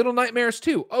 right? Little Nightmares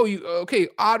 2. Oh, okay?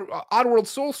 Oddworld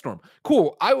Soulstorm.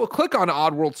 Cool. I will click on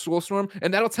Oddworld Soulstorm,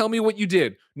 and that'll tell me what you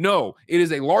did. No, it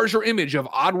is a larger image of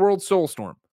Oddworld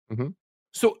Soulstorm. Mm-hmm.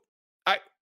 So,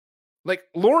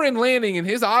 Lauren Lanning and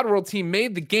his Oddworld team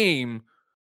made the game,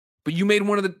 but you made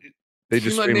one of the. They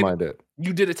just streamlined it.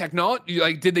 You did a technology,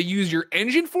 did they use your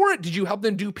engine for it? Did you help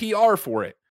them do PR for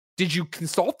it? Did you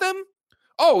consult them?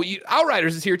 Oh,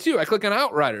 Outriders is here too. I click on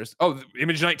Outriders. Oh,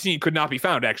 image 19 could not be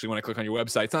found actually when I click on your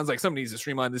website. Sounds like somebody needs to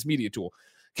streamline this media tool.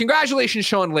 Congratulations,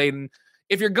 Sean Layden.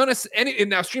 If you're going to,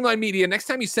 now Streamline Media, next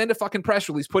time you send a fucking press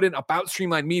release, put in about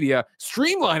Streamline Media,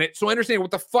 streamline it so I understand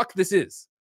what the fuck this is.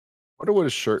 I wonder what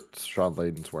his shirt Sean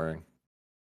Layden's wearing.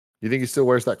 You think he still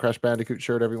wears that Crash Bandicoot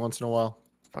shirt every once in a while?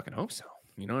 Fucking hope so.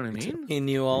 You know what I mean? He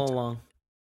knew all along.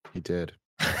 He did.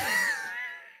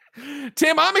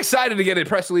 Tim, I'm excited to get a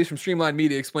press release from Streamline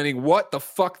Media explaining what the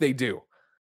fuck they do.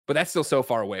 But that's still so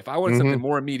far away. If I wanted something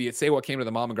more immediate, say what came to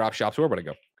the mom and grop shops, where would I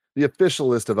go? The official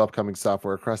list of upcoming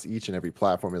software across each and every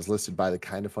platform is listed by the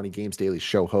Kinda Funny Games Daily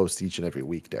show hosts each and every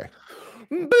weekday.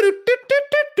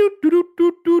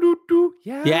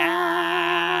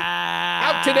 Yeah.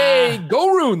 Out today, Go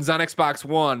Runes on Xbox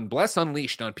One, Bless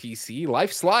Unleashed on PC,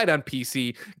 Life Slide on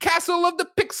PC, Castle of the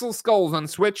Pixel Skulls on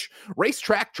Switch,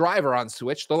 Racetrack Driver on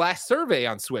Switch, The Last Survey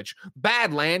on Switch,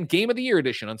 Badland Game of the Year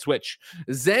Edition on Switch,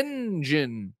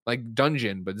 Zenjin, like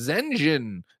Dungeon, but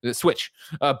Zenjin, Switch,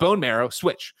 Bone Marrow,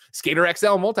 Switch, Skater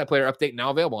XL multiplayer update now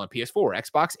available on PS4,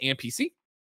 Xbox, and PC.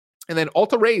 And then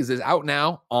Alta Raise is out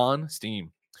now on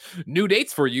Steam. New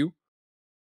dates for you.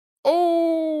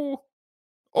 Oh,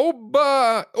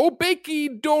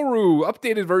 Obeki Doru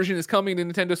updated version is coming to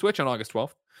Nintendo Switch on August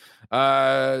 12th.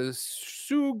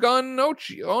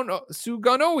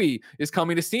 Suganoi is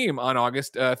coming to Steam on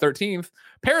August 13th.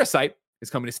 Parasite is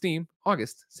coming to Steam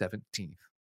August 17th.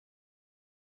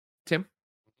 Tim,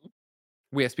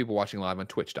 we ask people watching live on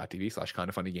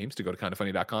twitch.tv/kindoffunnygames to go to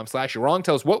kindoffunny.com/wrong.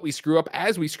 Tell us what we screw up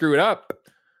as we screw it up,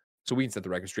 so we can set the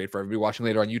record straight for everybody watching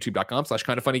later on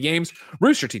youtube.com/kindoffunnygames,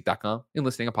 roosterteeth.com, and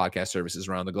listening to podcast services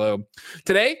around the globe.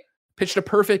 Today, pitched a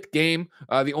perfect game.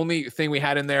 The only thing we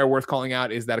had in there worth calling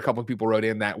out is that a couple of people wrote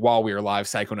in that while we were live,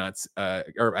 Psychonauts,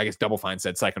 or I guess Double Fine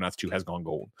said Psychonauts 2 has gone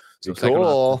gold. So cool.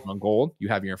 Psychonauts has gone gold. You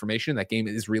have your information. That game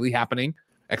is really happening.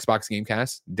 Xbox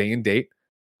Gamecast, day and date.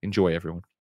 Enjoy, everyone.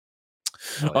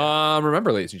 Oh, yeah.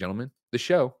 Remember, ladies and gentlemen, the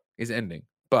show is ending,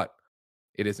 but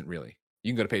it isn't really.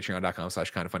 You can go to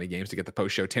patreon.com/kindoffunnygames to get the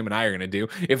post show Tim and I are going to do.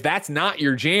 If that's not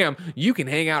your jam, you can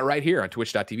hang out right here on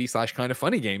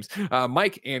twitch.tv/kindoffunnygames.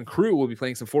 Mike and crew will be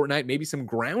playing some Fortnite, maybe some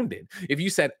Grounded. If you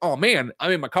said, oh man,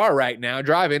 I'm in my car right now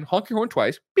driving, honk your horn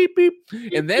twice, beep, beep.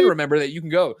 And then remember that you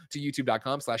can go to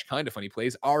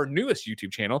youtube.com/kindoffunnyplays, our newest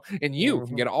YouTube channel, and you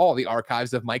can get all the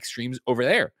archives of Mike's streams over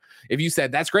there. If you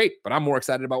said, that's great, but I'm more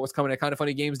excited about what's coming at Kind of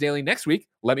Funny Games Daily next week,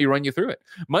 let me run you through it.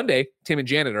 Monday, Tim and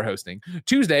Janet are hosting.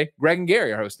 Tuesday, Greg and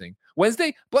Gary are hosting.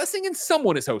 Wednesday, Blessing and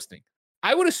someone is hosting.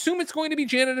 I would assume it's going to be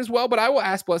Janet as well, but I will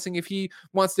ask Blessing if he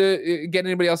wants to get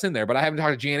anybody else in there. But I haven't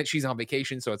talked to Janet. She's on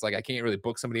vacation, so it's like I can't really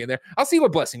book somebody in there. I'll see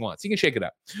what Blessing wants. He can shake it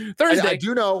up. Thursday. I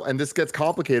do know, and this gets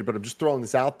complicated, but I'm just throwing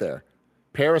this out there.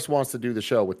 Paris wants to do the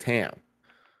show with Tam.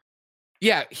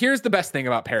 Yeah, here's the best thing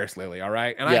about Paris Lily, all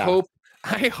right? And I hope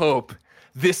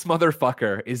this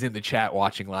motherfucker is in the chat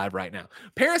watching live right now.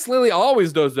 Paris Lily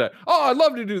always does that. Oh, I'd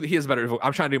love to do. He has a better.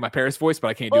 I'm trying to do my Paris voice, but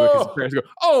I can't do it because Paris go.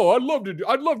 Oh, I'd love to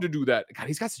do that. God,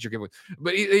 he's got such a good voice.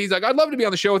 But he's like, I'd love to be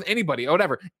on the show with anybody or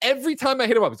whatever. Every time I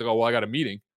hit him up, he's like, oh, well, I got a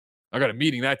meeting.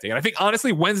 that day. And I think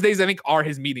honestly, Wednesdays are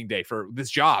his meeting day for this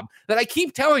job that I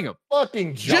keep telling him.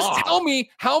 Fucking job. Just tell me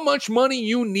how much money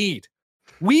you need.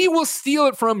 We will steal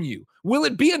it from you. Will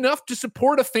it be enough to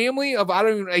support a family of, I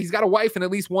don't even know, he's got a wife and at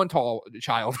least one tall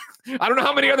child. I don't know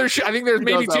how many other, I think there's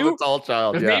maybe two. Tall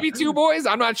child, there's maybe two boys.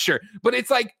 I'm not sure. But it's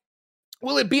like,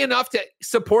 will it be enough to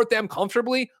support them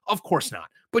comfortably? Of course not.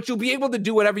 But you'll be able to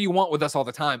do whatever you want with us all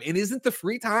the time. And isn't the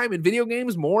free time in video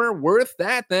games more worth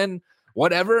that than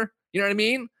whatever? You know what I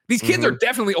mean? These kids are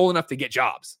definitely old enough to get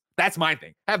jobs. That's my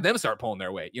thing. Have them start pulling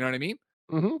their weight. You know what I mean?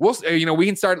 We'll, we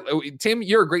can start. Tim,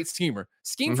 you're a great schemer.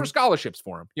 Scheme for scholarships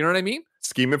for him. You know what I mean?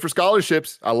 Scheming for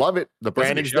scholarships. I love it. The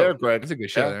branding's there, Greg. It's a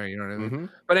good show there. You know what I mean?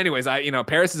 But anyways,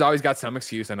 Paris has always got some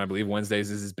excuse, and I believe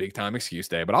Wednesdays is his big time excuse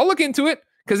day. But I'll look into it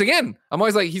because again, I'm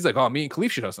always like, he's like, oh, me and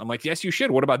Khalif should host. I'm like, yes, you should.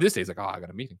 What about this day? He's like, oh, I got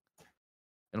a meeting.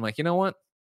 And I'm like, you know what?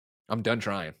 I'm done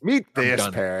trying. Meet this,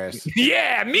 Paris.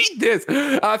 Yeah, meet this.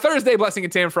 Thursday, Blessing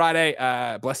and Tam. Friday,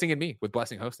 Blessing and me with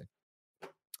Blessing hosting.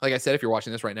 Like I said, if you're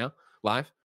watching this right now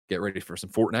live, get ready for some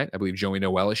Fortnite. I believe Joey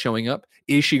Noelle is showing up.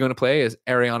 Is she going to play as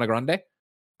Ariana Grande?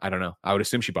 I don't know. I would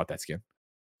assume she bought that skin.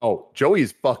 Oh, Joey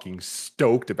is fucking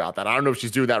stoked about that. I don't know if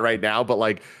she's doing that right now, but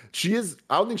like she is.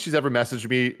 I don't think she's ever messaged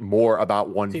me more about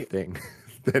one thing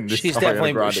than this. She's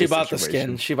definitely. She bought the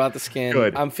skin. She bought the skin.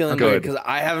 Good. I'm feeling good because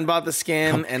I haven't bought the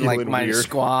skin, and like my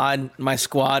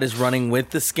squad is running with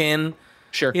the skin.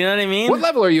 Sure. You know what I mean? What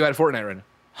level are you at Fortnite right now?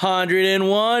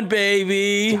 101,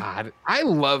 baby. God, I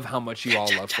love how much you all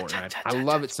love Fortnite. I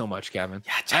love it so much, Kevin.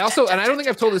 I also, and I don't think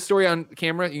I've told this story on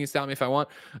camera. You can stop me if I want.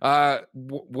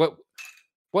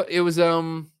 What it was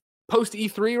post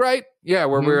E3, right? Yeah,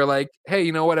 where we were like, hey,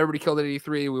 you know what? Everybody killed at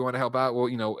E3. We want to help out. Well,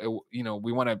 we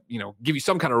want to, give you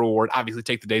some kind of reward. Obviously,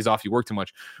 take the days off. You work too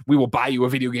much. We will buy you a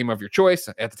video game of your choice.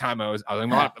 At the time, I was like,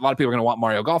 a lot of people are going to want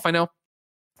Mario Golf. I know.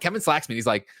 Kevin slacks me. He's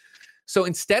like, so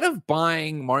instead of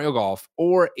buying Mario Golf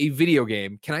or a video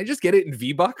game, can I just get it in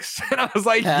V-Bucks? And I was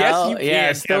like, yes, you can.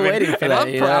 Yeah, still Kevin. Waiting for that.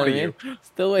 I'm proud of you.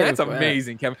 Still waiting. That's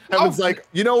amazing, Kevin. Kevin's like,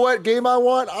 you know what game I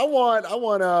want? I want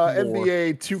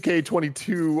NBA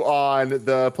 2K22 on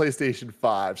the PlayStation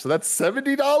 5. So that's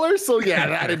 $70. So yeah,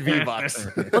 that in V-Bucks.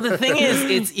 Well, the thing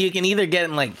is, you can either get it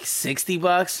in like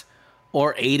 $60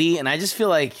 or $80, and I just feel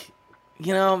like,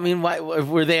 why, if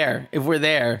we're there,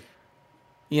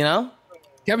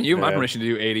 Kevin, you have my permission to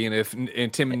do 80, and if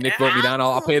Tim and Nick vote me down,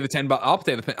 I'll pay the $10. I'll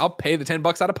pay the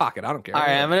 $10 out of pocket. I don't care. All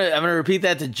right, I'm gonna repeat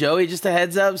that to Joey. Just a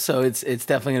heads up. So it's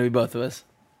definitely gonna be both of us.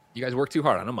 You guys work too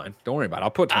hard. I don't mind. Don't worry about it.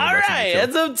 I'll put $20. All right,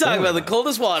 that's what I'm talking about. The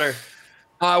coldest water.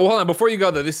 Well, hold on. Before you go,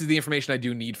 though, this is the information I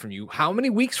do need from you. How many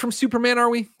weeks from Superman are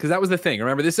we? Because that was the thing.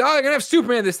 Remember this? Oh, you're going to have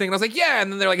Superman this thing. And I was like, yeah.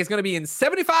 And then they're like, it's going to be in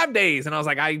 75 days. And I was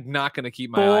like, I'm not going to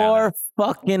keep my eye on it. 4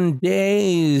 fucking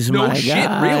days, no my shit,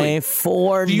 guy. really?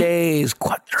 4 days.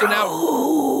 So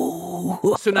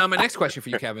now my next question for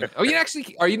you, Kevin. Oh, you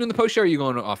actually, are you doing the post show or are you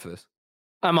going off of this?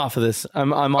 I'm off of this.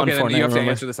 I'm on okay, Fortnite. You have to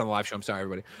answer this on the live show. I'm sorry,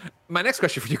 everybody. My next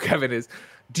question for you, Kevin, is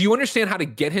do you understand how to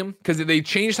get him? Because they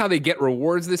changed how they get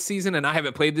rewards this season, and I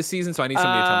haven't played this season, so I need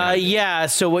somebody to tell me how to do it. Yeah,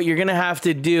 so what you're going to have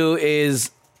to do is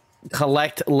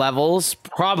collect levels.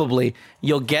 Probably.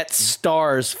 You'll get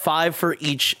stars, 5 for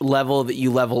each level that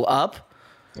you level up.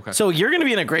 Okay. So you're going to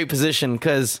be in a great position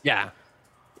because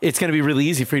it's going to be really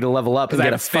easy for you to level up and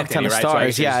get a fuck ton of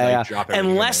stars. So yeah.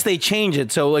 Unless they change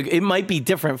it. So like, it might be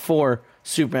different for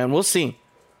Superman. We'll see.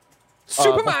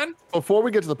 Superman. Before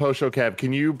we get to the post show, Kev,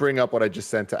 can you bring up what I just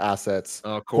sent to assets?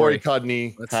 Oh, Corey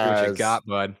Cudney Let's see what you got,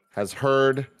 bud. Has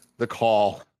heard the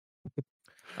call.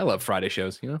 I love Friday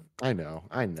shows, you know? I know,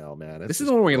 man. This is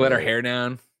the one where we let our hair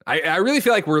down. I really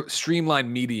feel like we're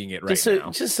streamlined mediating it right now.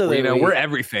 Just so that we're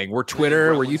everything. We're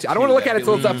Twitter. We're YouTube. I don't want to look at it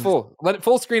till it's up full. Let it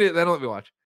full screen it, then let me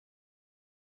watch.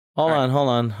 Hold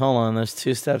on. There's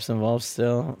 2 steps involved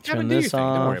still. Turn this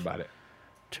off. Don't worry about it.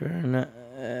 Turn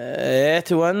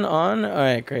to 1 on. All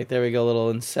right, great. There we go. A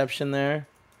little inception there.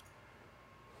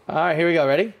 All right, here we go.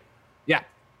 Ready? Yeah.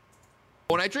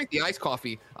 When I drink the iced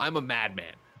coffee, I'm a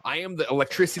madman. I am the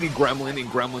electricity gremlin in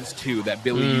Gremlins 2 that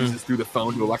Billy uses through the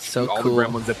phone to electrocute all the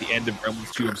gremlins at the end of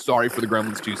Gremlins 2. I'm sorry for the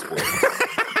Gremlins 2 spoilers.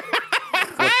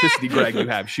 Electricity Greg you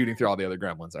have shooting through all the other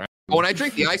gremlins, all right? When I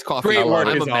drink the iced coffee, I'm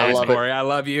a madman. Corey, I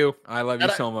love you. I love you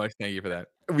so much. Thank you for that.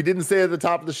 We didn't say it at the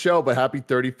top of the show, but happy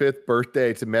 35th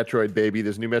birthday to Metroid, baby.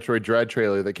 There's new Metroid Dread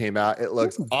trailer that came out. It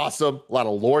looks awesome. A lot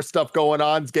of lore stuff going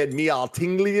on. It's getting me all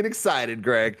tingly and excited,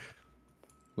 Greg.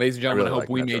 Ladies and gentlemen, I hope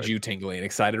we made you tingly and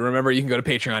excited. Remember, you can go to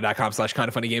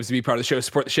patreon.com/kindoffunnygames to be part of the show,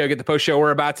 support the show, get the post show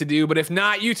we're about to do. But if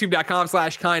not,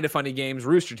 youtube.com/kindoffunnygames,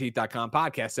 roosterteeth.com,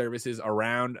 podcast services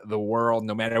around the world,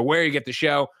 no matter where you get the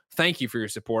show. Thank you for your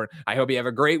support. I hope you have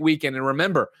a great weekend. And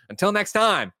remember, until next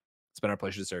time, it's been our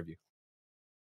pleasure to serve you.